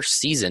that first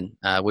season,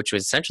 which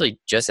was essentially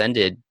just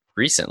ended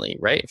recently,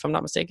 right? If I'm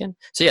not mistaken.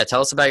 So yeah,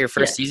 tell us about your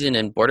first season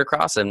in border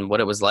cross and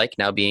what it was like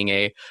now being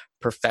a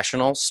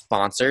professional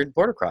sponsored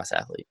border cross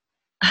athlete.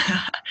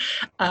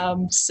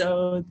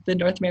 So the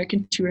North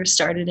American Tour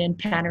started in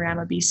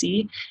Panorama,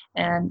 BC,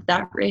 and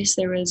that race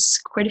there was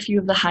quite a few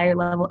of the higher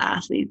level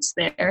athletes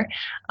there.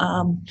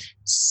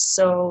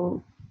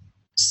 So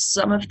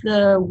some of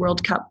the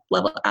World Cup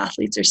level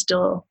athletes are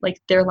still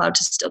they're allowed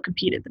to still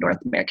compete at the North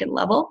American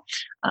level,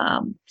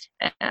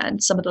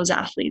 and some of those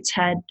athletes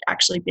had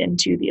actually been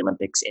to the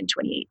Olympics in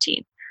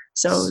 2018.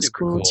 So it was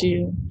cool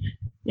to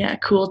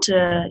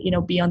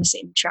be on the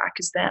same track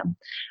as them.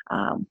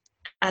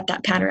 At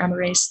that Panorama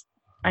race,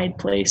 I had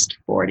placed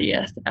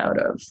 40th out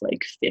of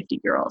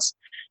 50 girls.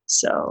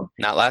 So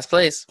not last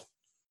place.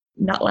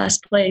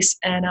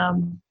 And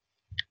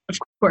of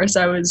course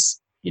I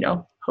was,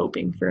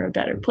 hoping for a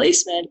better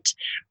placement,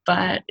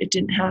 but it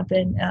didn't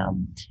happen.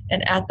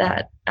 And at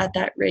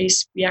that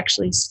race, we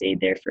actually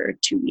stayed there for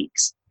 2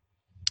 weeks,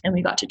 and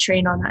we got to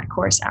train on that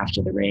course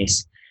after the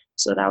race.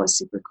 So that was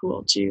super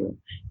cool to,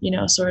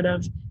 sort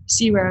of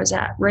see where I was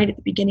at right at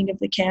the beginning of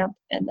the camp,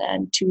 and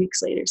then 2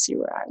 weeks later, see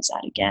where I was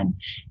at again.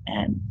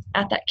 And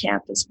at that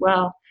camp as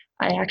well,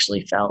 I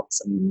actually felt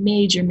some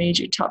major,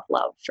 major tough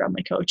love from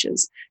my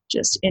coaches,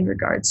 just in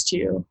regards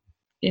to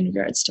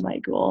my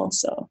goal.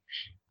 So,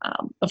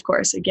 of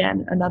course,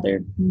 again,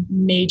 another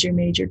major,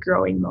 major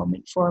growing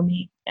moment for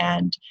me.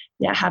 And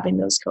yeah, having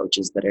those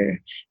coaches that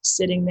are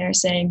sitting there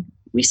saying,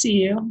 we see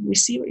you, we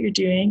see what you're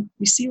doing,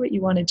 we see what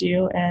you want to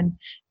do, and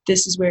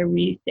this is where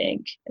we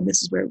think, and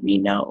this is where we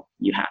know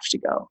you have to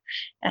go.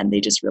 And they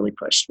just really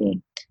pushed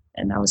me,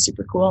 and that was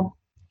super cool.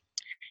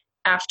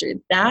 After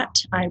that,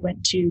 I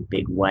went to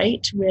Big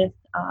White with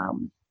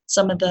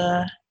some of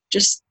I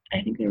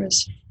think there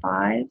was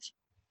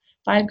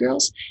five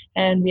girls,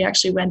 and we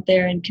actually went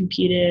there and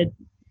competed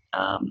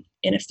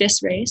in a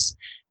FIS race,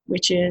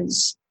 which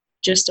is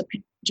just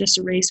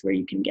a race where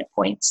you can get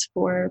points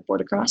for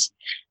border cross,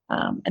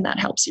 and that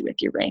helps you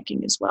with your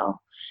ranking as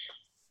well.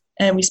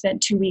 And we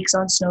spent 2 weeks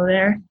on snow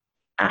there.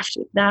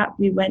 After that,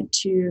 we went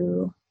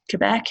to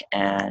Quebec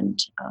and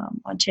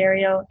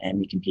Ontario, and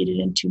we competed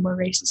in 2 more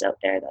races out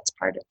there. That's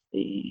part of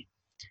the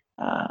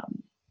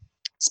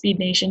Speed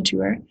Nation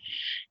tour.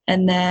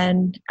 And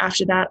then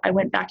after that, I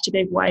went back to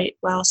Big White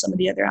while some of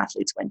the other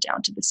athletes went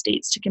down to the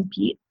States to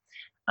compete.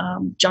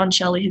 John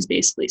Shelley has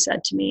basically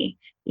said to me,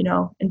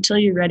 until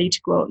you're ready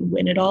to go out and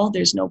win it all,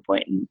 there's no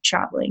point in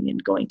traveling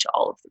and going to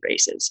all of the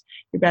races.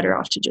 You're better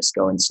off to just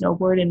go and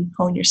snowboard and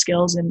hone your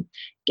skills and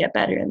get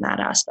better in that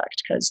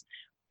aspect. Because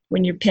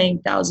when you're paying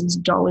thousands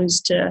of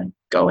dollars to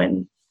go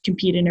and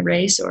compete in a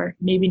race, or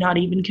maybe not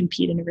even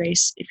compete in a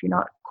race, if you're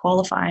not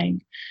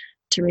qualifying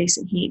to race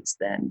in heats,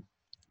 then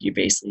you're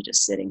basically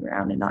just sitting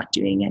around and not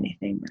doing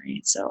anything,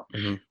 right? So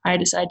I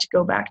decided to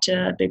go back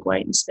to Big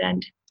White and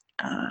spend,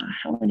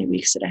 how many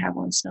weeks did I have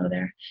on snow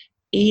there?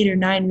 8 or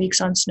 9 weeks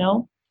on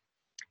snow.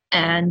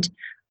 And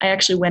I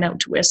actually went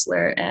out to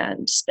Whistler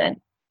and spent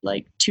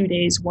 2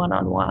 days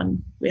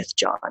one-on-one with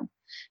John.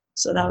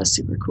 So that was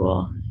super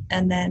cool.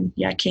 And then,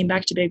 yeah, came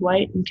back to Big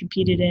White and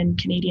competed in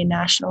Canadian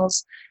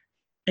Nationals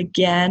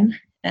again.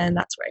 And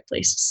that's where I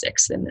placed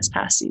sixth in this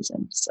past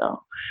season.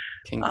 So,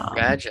 yeah,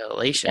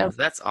 Congratulations.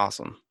 That's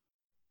awesome.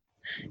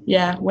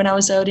 yeah. When I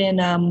was out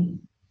in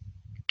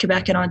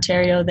Quebec and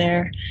Ontario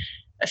there,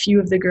 a few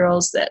of the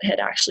girls that had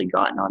actually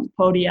gotten on the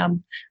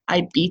podium,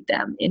 I beat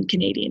them in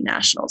Canadian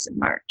Nationals in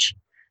March.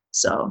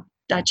 So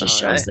that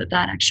just All shows right.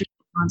 that extra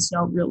on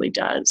snow really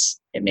does.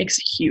 It makes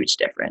a huge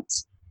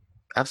difference.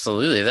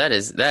 Absolutely. That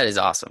is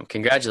awesome.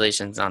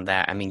 Congratulations on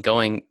that. I mean,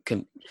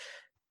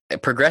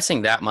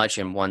 progressing that much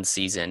in one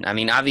season. I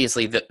mean,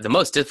 obviously the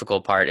most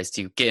difficult part is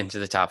to get into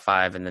the top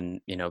five and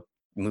then,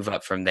 move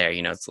up from there.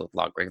 It's a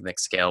logarithmic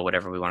scale,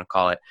 whatever we want to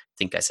call it. I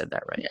think I said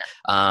that right.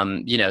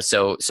 Yeah.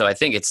 So I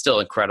think it's still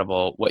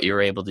incredible what you're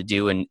able to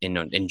do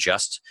in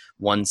just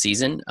one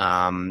season.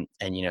 And,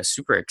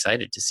 super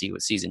excited to see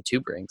what season 2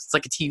 brings. It's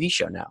like a TV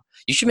show now.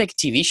 You should make a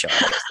TV show, I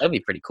guess. That'd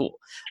be pretty cool.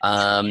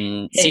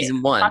 Hey,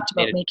 Season 1. talked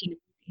about making.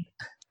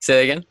 Say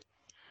that again.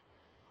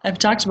 I've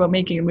talked about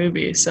making a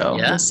movie, so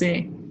Yeah. we'll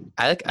see.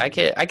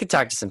 I could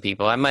talk to some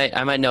people. I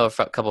might know a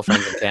couple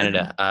friends in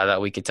Canada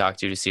that we could talk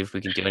to see if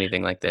we can do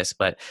anything like this.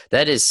 But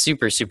that is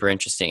super super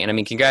interesting. And I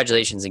mean,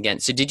 congratulations again.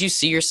 So did you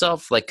see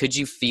yourself like? Could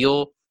you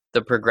feel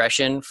the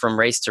progression from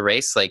race to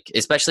race? Like,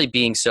 especially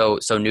being so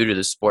new to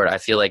the sport, I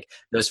feel like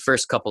those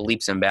first couple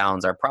leaps and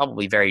bounds are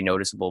probably very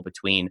noticeable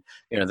between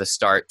the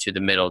start to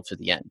the middle to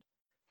the end.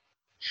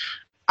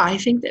 I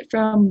think that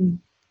from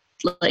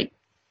like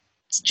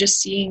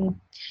just seeing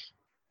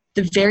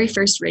the very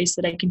first race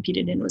that I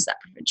competed in was that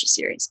provincial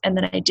series. And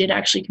then I did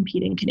actually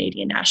compete in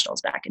Canadian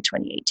Nationals back in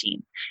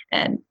 2018.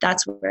 And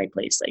that's where I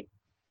placed like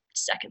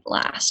second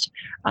last.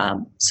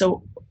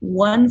 So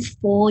one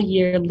full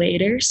year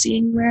later,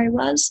 seeing where I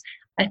was,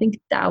 I think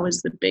that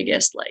was the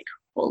biggest like,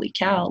 holy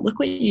cow, look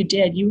what you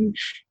did.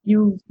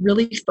 You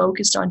really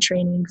focused on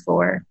training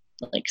for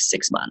like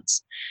 6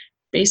 months,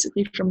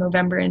 basically from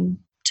November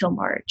until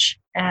March.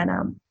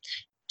 And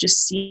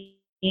just seeing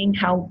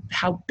how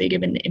big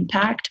of an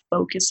impact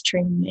focused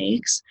training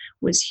makes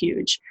was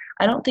huge.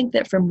 I don't think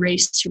that from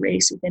race to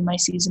race within my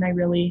season I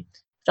really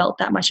felt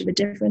that much of a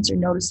difference or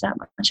noticed that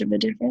much of a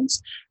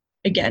difference.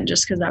 Again,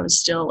 just because I was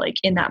still like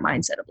in that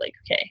mindset of like,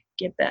 okay,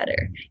 get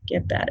better,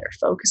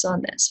 focus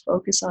on this.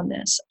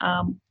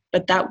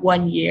 But that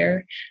 1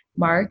 year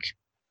mark,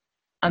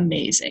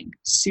 amazing,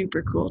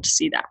 super cool to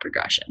see that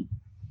progression.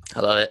 I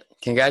love it.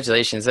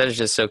 Congratulations. That is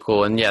just so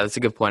cool. And yeah, that's a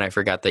good point. I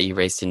forgot that you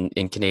raced in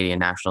Canadian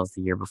Nationals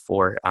the year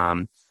before.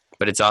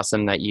 But it's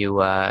awesome that you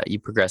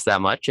progressed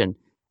that much.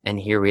 And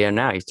here we are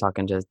now. He's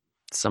talking to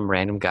some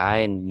random guy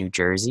in New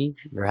Jersey.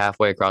 You're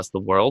halfway across the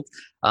world.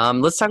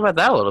 Let's talk about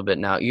that a little bit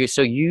now.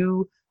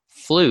 You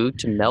flew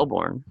to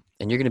Melbourne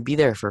and you're going to be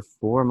there for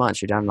 4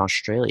 months. You're down in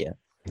Australia.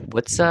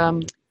 What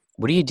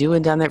are you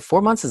doing down there?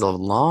 4 months is a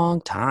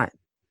long time.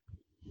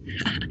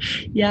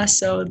 Yeah,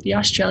 so the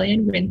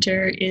Australian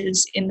winter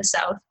is in the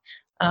south.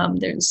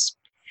 There's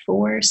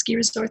 4 ski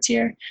resorts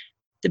here.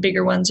 The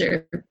bigger ones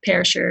are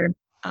Perisher,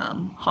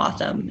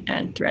 Hotham,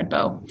 and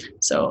Thredbo.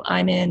 So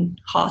I'm in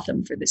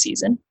Hotham for the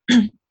season.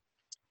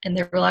 And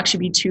there will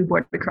actually be 2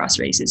 border cross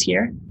races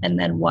here and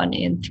then 1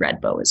 in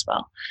Thredbo as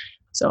well.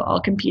 So I'll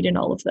compete in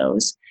all of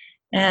those.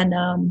 And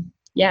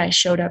I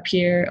showed up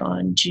here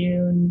on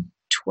June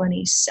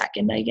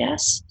 22nd, I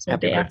guess. So the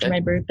day after my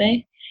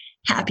birthday.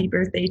 Happy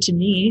birthday to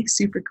me.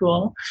 Super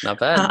cool. Not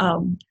bad.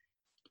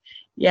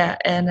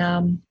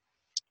 And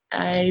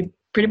I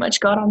pretty much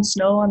got on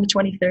snow on the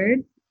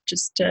 23rd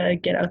just to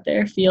get out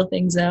there, feel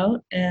things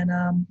out. And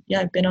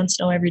I've been on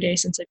snow every day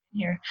since I've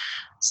been here.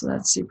 So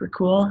that's super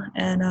cool.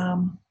 And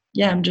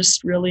I'm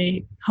just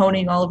really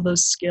honing all of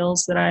those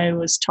skills that I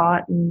was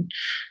taught and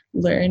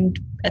learned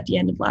at the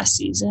end of last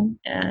season.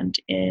 And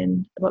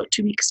in about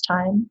 2 weeks'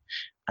 time,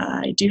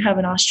 I do have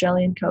an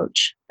Australian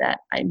coach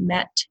that I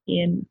met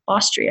in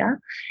Austria,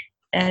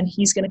 and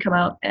he's going to come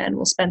out and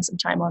we'll spend some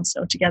time on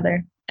snow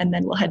together, and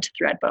then we'll head to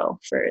Thredbo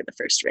for the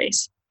first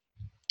race.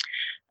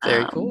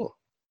 Very cool.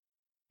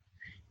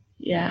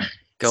 Yeah.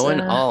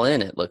 Going all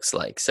in, it looks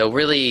like. So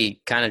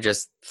really kind of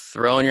just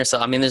throwing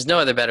yourself. I mean, there's no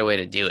other better way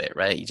to do it,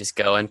 right? You just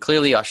go. And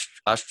clearly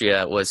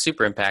Austria was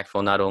super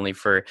impactful, not only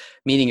for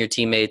meeting your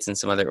teammates and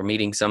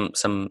meeting some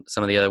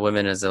of the other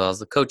women as well as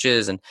the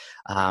coaches. And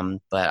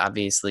but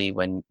obviously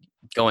when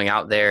going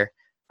out there,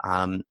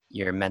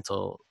 your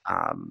mental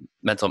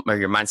or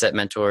your mindset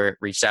mentor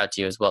reached out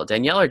to you as well.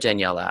 Danielle or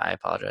Daniela? I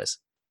apologize.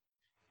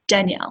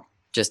 Danielle.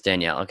 Just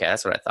Danielle. Okay,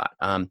 that's what I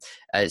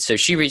thought. So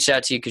she reached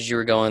out to you because you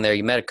were going there.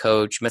 You met a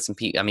coach, met some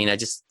people. I mean, I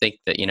just think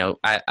that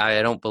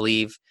I don't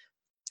believe.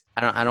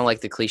 I don't like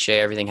the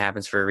cliche. Everything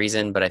happens for a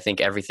reason, but I think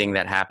everything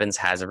that happens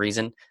has a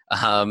reason,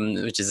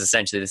 which is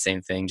essentially the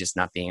same thing, just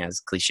not being as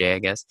cliche, I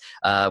guess.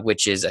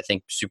 Which is, I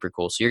think, super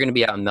cool. So you're going to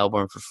be out in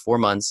Melbourne for 4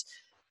 months,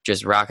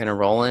 just rocking and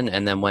rolling,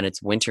 and then when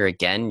it's winter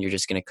again, you're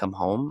just going to come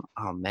home.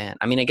 Oh man,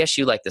 I mean, I guess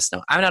you like the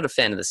snow. I'm not a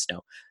fan of the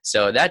snow,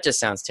 so that just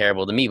sounds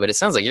terrible to me. But it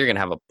sounds like you're going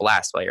to have a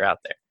blast while you're out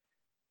there.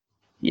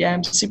 Yeah,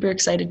 I'm super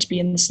excited to be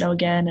in the snow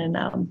again. And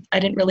I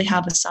didn't really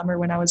have a summer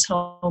when I was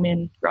home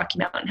in Rocky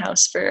Mountain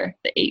House for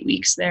the 8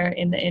 weeks there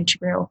in the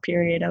intramural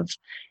period of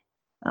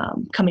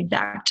coming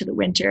back to the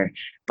winter.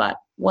 But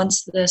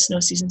once the snow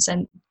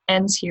season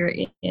ends here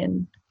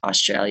in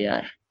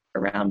Australia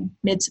around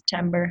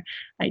mid-September,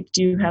 I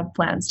do have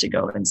plans to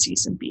go and see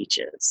some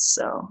beaches.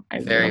 So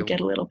I'll Very, get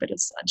a little bit of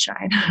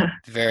sunshine.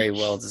 very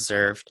well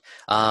deserved.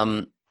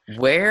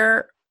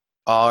 Where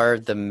are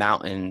the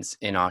mountains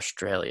in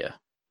Australia?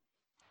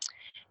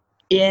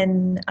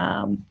 In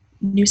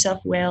New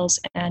South Wales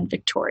and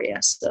Victoria.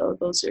 So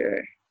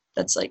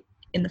that's like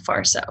in the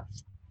far south.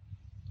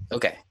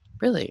 Okay.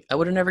 Really? I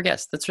would have never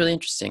guessed. That's really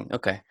interesting.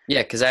 Okay.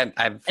 Yeah, because And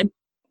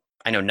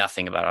I know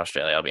nothing about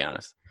Australia, I'll be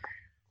honest.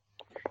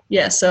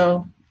 yeah,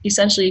 so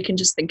essentially you can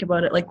just think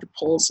about it like the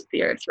poles of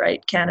the earth,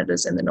 right?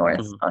 Canada's in the north,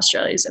 Mhm.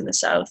 Australia's in the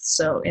south.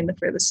 So in the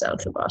furthest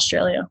south of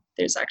Australia,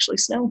 there's actually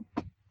snow.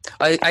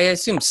 I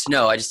assumed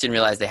snow. I just didn't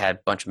realize they had a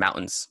bunch of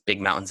mountains,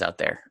 big mountains out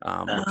there.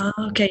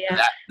 Which Okay,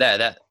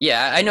 yeah.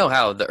 yeah, I know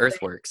how the Earth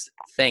works.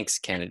 Thanks,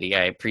 Kennedy.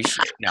 I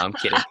appreciate it. No, I'm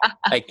kidding.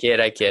 I kid.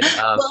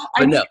 Well, I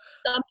But mean, no.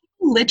 some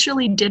people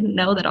literally didn't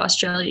know that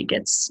Australia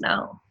gets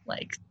snow.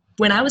 Like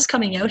when I was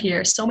coming out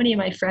here, so many of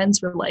my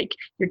friends were like,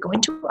 "You're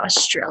going to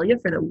Australia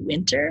for the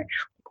winter?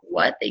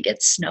 What? They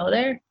get snow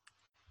there?"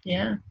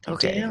 Yeah, they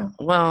Okay. do.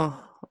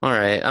 Well, all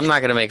right. I'm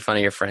not gonna make fun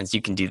of your friends.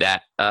 You can do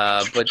that.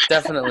 But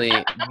definitely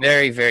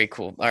very, very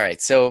cool. All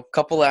right. So,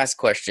 couple last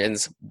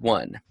questions.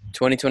 One,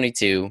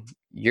 2022.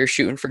 You're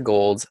shooting for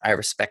gold. I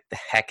respect the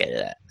heck out of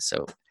that.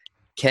 So,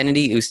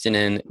 Kennedy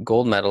Uustinen,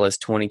 gold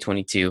medalist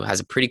 2022, has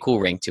a pretty cool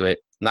ring to it.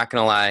 I'm not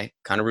going to lie,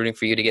 kind of rooting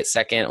for you to get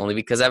second, only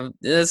because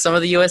some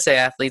of the USA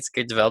athletes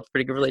could develop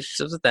pretty good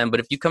relationships with them. But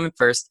if you come in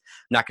first,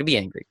 I'm not going to be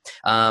angry.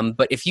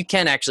 But if you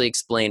can actually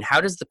explain, how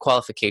does the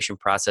qualification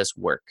process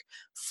work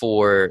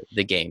for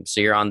the game? So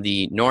you're on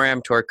the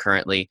NORAM tour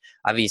currently.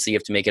 Obviously, you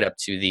have to make it up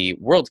to the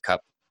World Cup,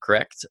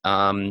 correct?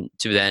 To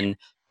then,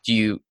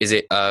 is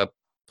it a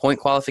point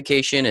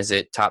qualification? Is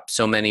it top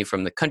so many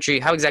from the country?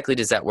 How exactly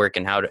does that work,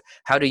 and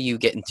how do you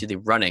get into the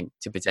running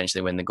to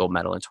potentially win the gold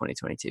medal in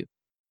 2022?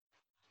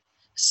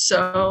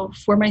 So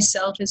for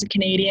myself as a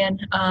Canadian,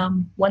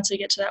 once I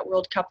get to that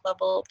World Cup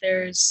level,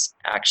 there's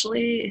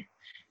actually,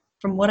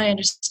 from what I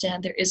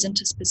understand, there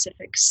isn't a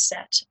specific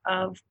set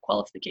of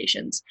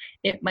qualifications.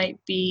 It might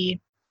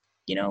be,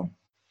 you know,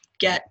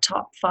 get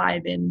top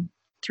 5 in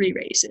 3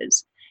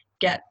 races,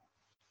 get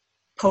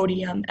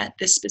podium at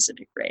this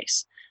specific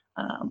race.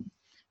 Um,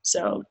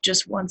 so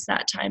just once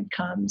that time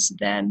comes,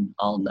 then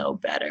I'll know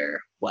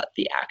better what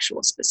the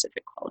actual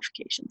specific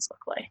qualifications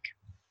look like.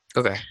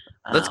 Okay,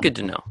 that's Um, good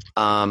to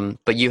know.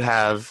 But you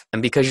have,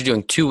 and because you're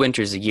doing 2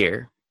 winters a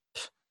year,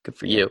 good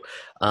for yeah,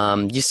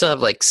 you still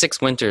have like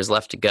 6 winters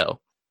left to go.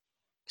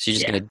 So you're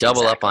just yeah, going to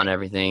double up on exactly.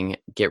 everything,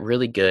 get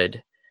really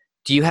good.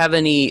 Do you have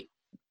any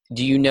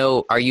do you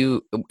know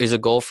is a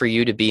goal for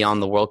you to be on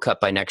the World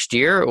Cup by next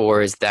year,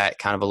 or is that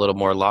kind of a little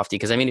more lofty?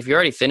 Because I mean, if you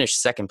already finished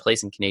second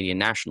place in Canadian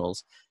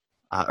Nationals,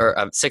 or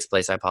sixth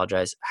place, I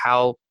apologize.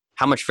 How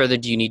much further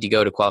do you need to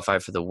go to qualify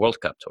for the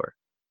World Cup tour?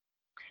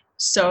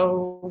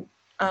 So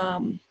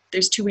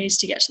there's 2 ways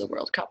to get to the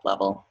World Cup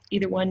level.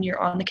 Either one, you're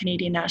on the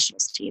Canadian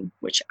nationals team,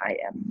 which I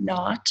am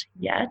not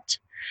yet,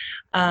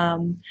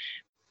 um,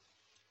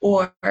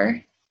 or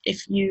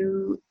if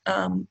you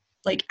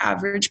like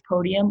average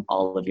podium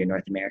all of your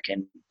North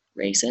American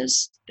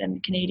races, then the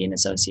Canadian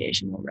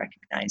Association will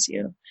recognize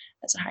you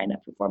as a high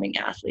enough performing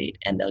athlete,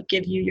 and they'll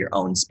give you your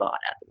own spot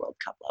at the World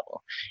Cup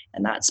level,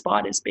 and that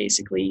spot is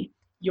basically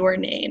your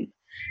name.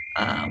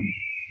 Um,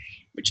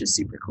 which is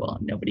super cool.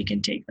 Nobody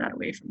can take that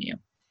away from you.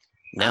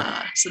 No,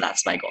 So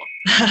that's my goal.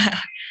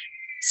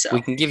 So,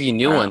 we can give you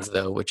new um, ones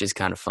though, which is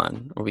kind of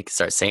fun. Or we can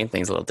start saying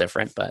things a little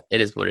different, but it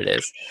is what it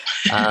is.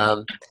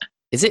 Um,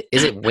 is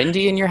it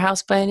windy in your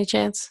house by any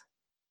chance?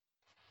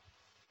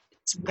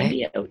 it's I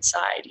windy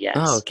outside. Oh,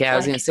 Yes, okay. I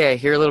was gonna like say I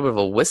hear a little bit of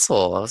a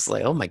whistle. I was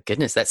like, oh my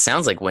goodness, that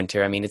sounds like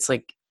winter. I mean, it's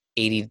like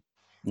 80,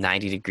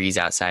 90 degrees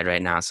outside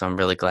right now, so I'm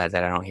really glad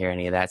that I don't hear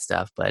any of that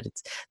stuff. But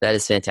that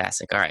is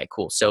fantastic. All right,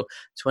 cool. So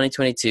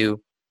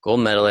 2022 gold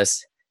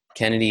medalist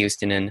Kennedy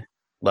Houstinen,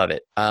 love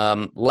it.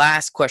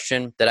 Last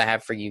question that I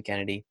have for you,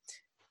 Kennedy.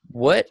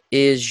 What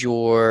is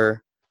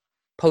your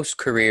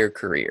post-career?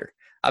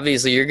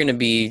 Obviously, you're going to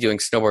be doing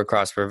snowboard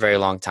cross for a very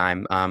long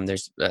time.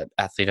 There's an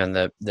athlete on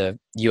the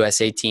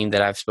USA team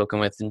that I've spoken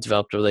with and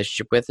developed a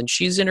relationship with, and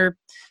she's going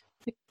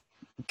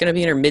to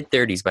be in her mid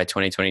 30s by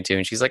 2022,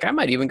 and she's like, I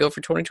might even go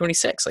for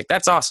 2026. Like,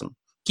 that's awesome.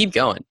 Keep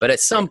going, but at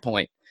some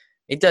point,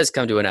 it does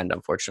come to an end,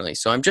 unfortunately.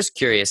 So I'm just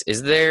curious: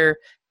 is there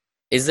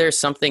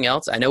something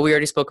else? I know we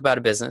already spoke about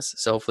a business,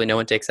 so hopefully no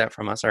one takes that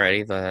from us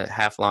already. The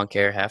half lawn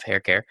care, half hair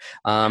care.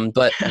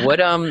 But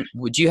what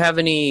would you have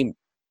any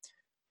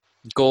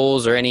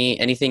goals or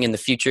anything in the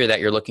future that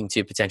you're looking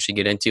to potentially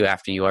get into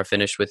after you are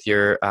finished with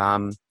your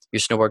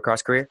snowboard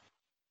cross career?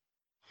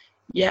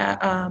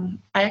 yeah,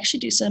 I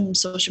actually do some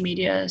social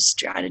media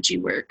strategy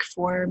work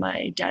for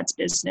my dad's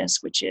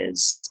business, which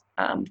is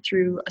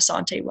through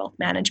Asante Wealth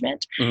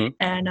Management. Hmm.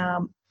 And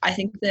I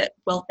think that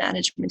wealth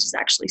management is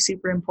actually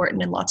super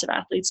important, and lots of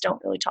athletes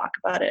don't really talk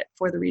about it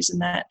for the reason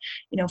that,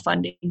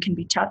 funding can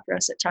be tough for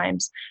us at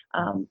times.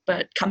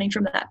 But coming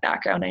from that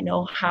background, I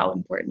know how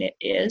important it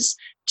is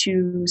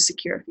to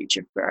secure a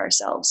future for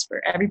ourselves,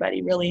 for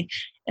everybody, really.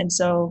 And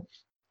so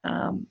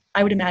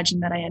I would imagine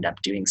that I end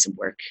up doing some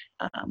work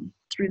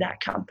through that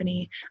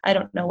company. I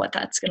don't know what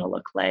that's going to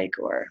look like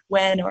or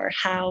when or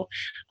how,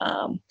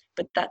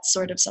 but that's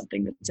sort of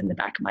something that's in the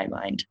back of my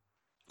mind.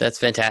 That's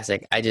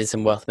fantastic. I did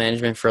some wealth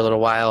management for a little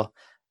while.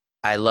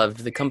 I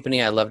loved the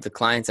company. I loved the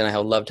clients, and I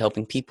loved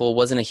helping people.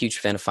 Wasn't a huge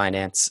fan of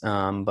finance,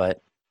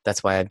 but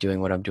that's why I'm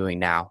doing what I'm doing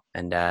now,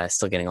 and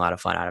still getting a lot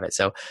of fun out of it.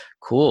 So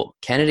cool.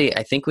 Kennedy,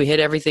 I think we hit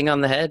everything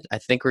on the head. I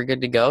think we're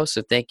good to go.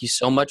 So thank you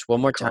so much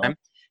one more time.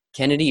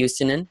 Kennedy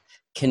Uustinen,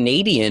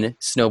 Canadian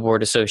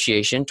Snowboard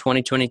Association,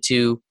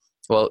 2022,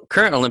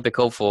 current Olympic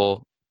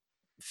hopeful,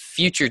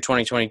 future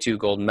 2022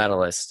 gold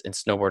medalist in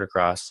snowboard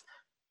across.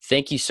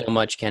 Thank you so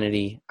much,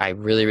 Kennedy. I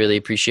really, really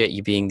appreciate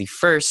you being the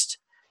first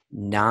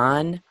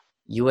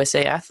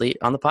non-USA athlete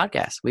on the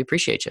podcast. We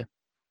appreciate you.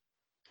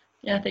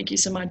 Yeah, thank you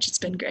so much. It's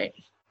been great.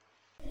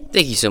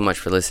 Thank you so much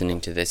for listening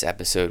to this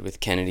episode with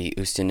Kennedy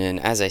Uustinen.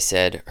 As I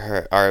said,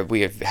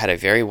 we have had a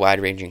very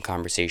wide-ranging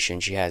conversation.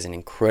 She has an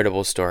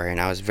incredible story,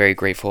 and I was very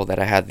grateful that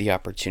I had the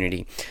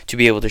opportunity to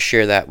be able to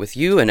share that with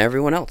you and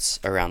everyone else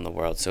around the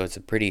world. So it's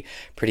a pretty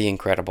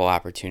incredible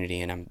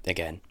opportunity, and I'm,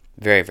 again,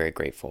 very, very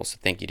grateful. So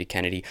thank you to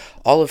Kennedy.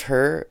 All of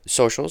her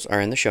socials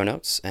are in the show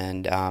notes,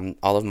 and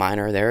all of mine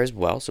are there as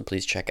well, so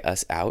please check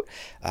us out.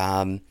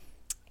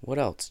 What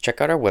else?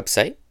 Check out our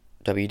website,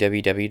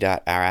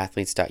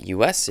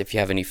 www.ourathletes.us. If you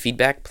have any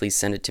feedback, please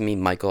send it to me,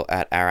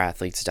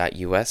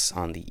 michael@ourathletes.us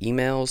on the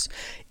emails.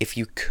 If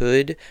you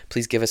could,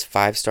 please give us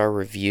 5-star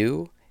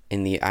review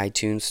in the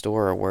iTunes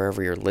store or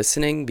wherever you're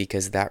listening,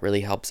 because that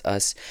really helps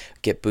us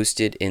get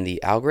boosted in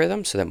the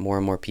algorithm so that more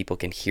and more people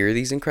can hear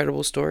these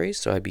incredible stories.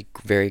 So I'd be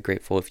very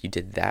grateful if you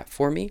did that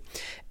for me.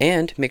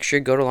 And make sure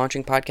you go to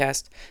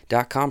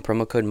launchingpodcast.com,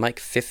 promo code Mike,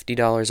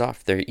 $50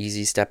 off their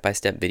easy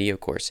step-by-step video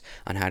course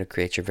on how to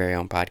create your very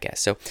own podcast.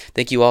 So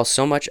thank you all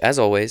so much, as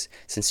always.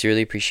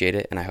 Sincerely appreciate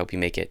it, and I hope you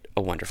make it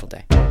a wonderful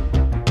day.